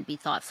through and be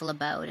thoughtful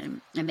about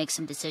and make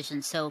some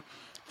decisions. So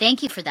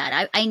thank you for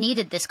that. I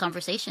needed this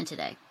conversation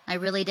today. I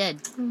really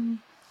did.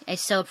 I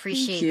so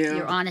appreciate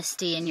your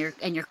honesty and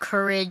your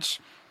courage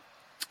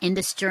in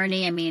this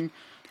journey. I mean,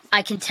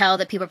 I can tell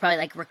that people are probably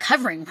like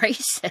recovering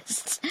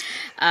racists.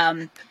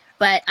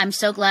 But I'm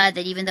so glad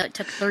that even though it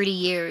took 30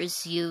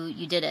 years, you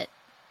did it.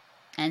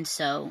 And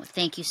so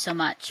thank you so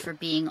much for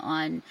being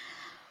on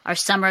our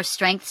Summer of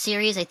Strength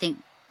series. I think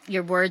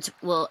your words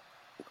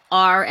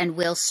are and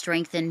will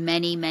strengthen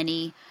many,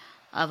 many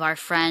of our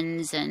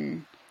friends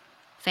and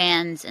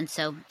fans. And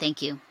so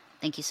thank you.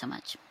 Thank you so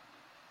much.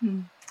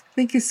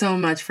 Thank you so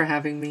much for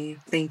having me.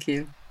 Thank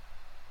you.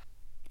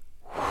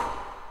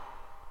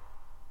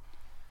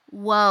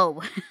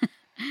 Whoa.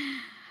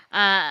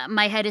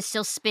 My head is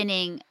still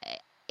spinning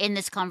in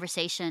this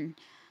conversation.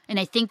 And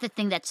I think the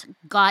thing that's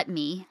got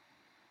me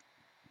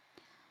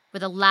were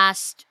the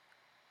last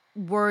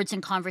words in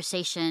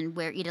conversation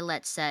where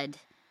Idelette said,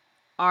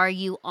 "Are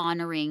you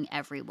honoring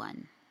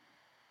everyone?"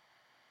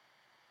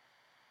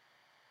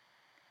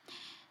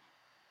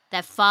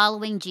 That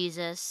following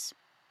Jesus,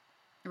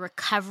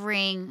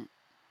 recovering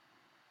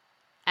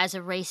as a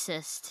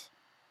racist,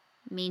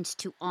 means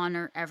to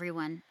honor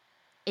everyone.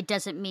 It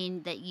doesn't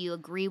mean that you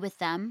agree with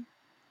them.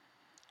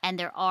 And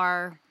there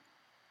are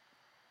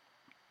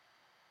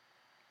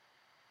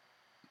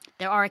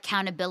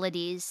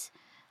accountabilities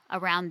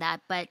around that,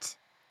 but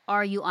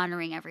are you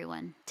honoring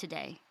everyone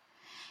today?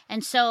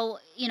 And so,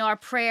 our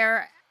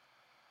prayer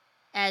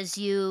as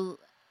you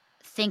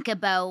think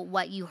about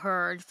what you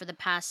heard for the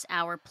past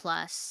hour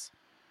plus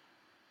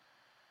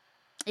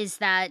is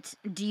that,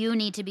 do you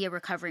need to be a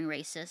recovering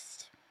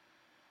racist?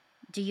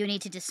 Do you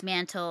need to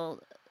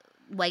dismantle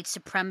white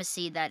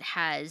supremacy that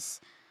has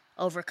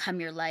overcome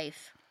your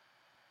life?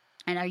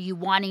 And are you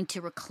wanting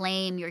to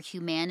reclaim your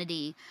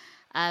humanity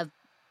of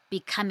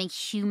becoming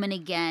human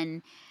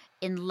again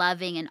in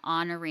loving and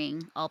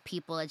honoring all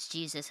people as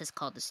Jesus has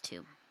called us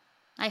to?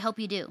 I hope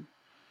you do.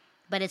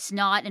 But it's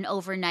not an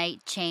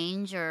overnight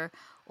change or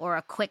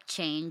a quick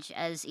change.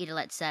 As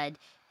Idelette said,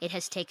 it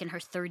has taken her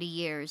 30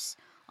 years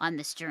on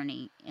this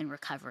journey in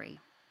recovery.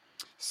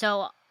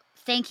 So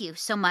thank you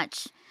so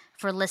much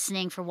for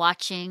listening, for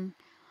watching.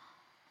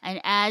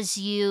 And as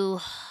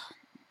you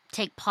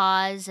take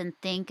pause and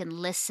think and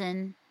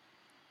listen,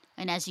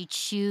 and as you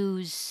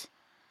choose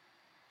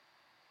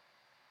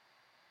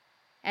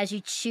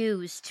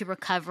to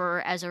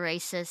recover as a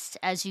racist,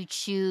 as you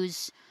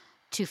choose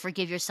to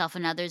forgive yourself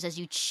and others, as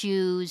you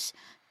choose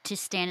to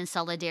stand in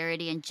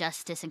solidarity and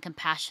justice and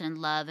compassion and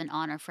love and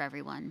honor for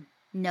everyone,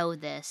 know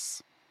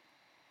this,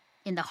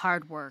 in the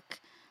hard work,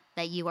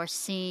 that you are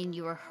seen,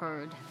 you are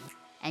heard,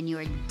 and you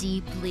are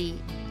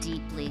deeply,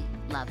 deeply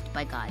loved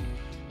by God.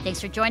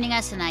 Thanks for joining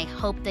us, and I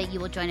hope that you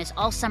will join us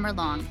all summer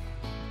long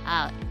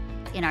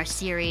in our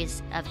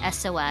series of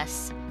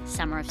SOS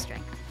Summer of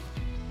Strength.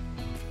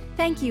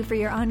 Thank you for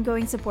your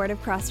ongoing support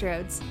of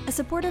Crossroads, a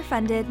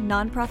supporter-funded,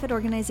 nonprofit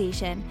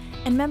organization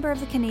and member of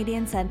the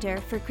Canadian Centre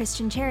for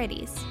Christian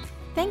Charities.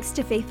 Thanks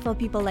to faithful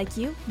people like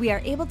you, we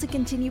are able to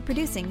continue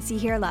producing See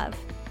Hear Love.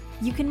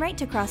 You can write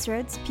to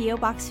Crossroads, P.O.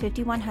 Box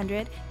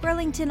 5100,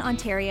 Burlington,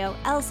 Ontario,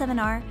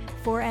 L7R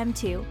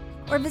 4M2,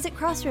 or visit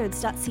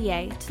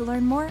crossroads.ca to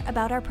learn more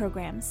about our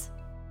programs.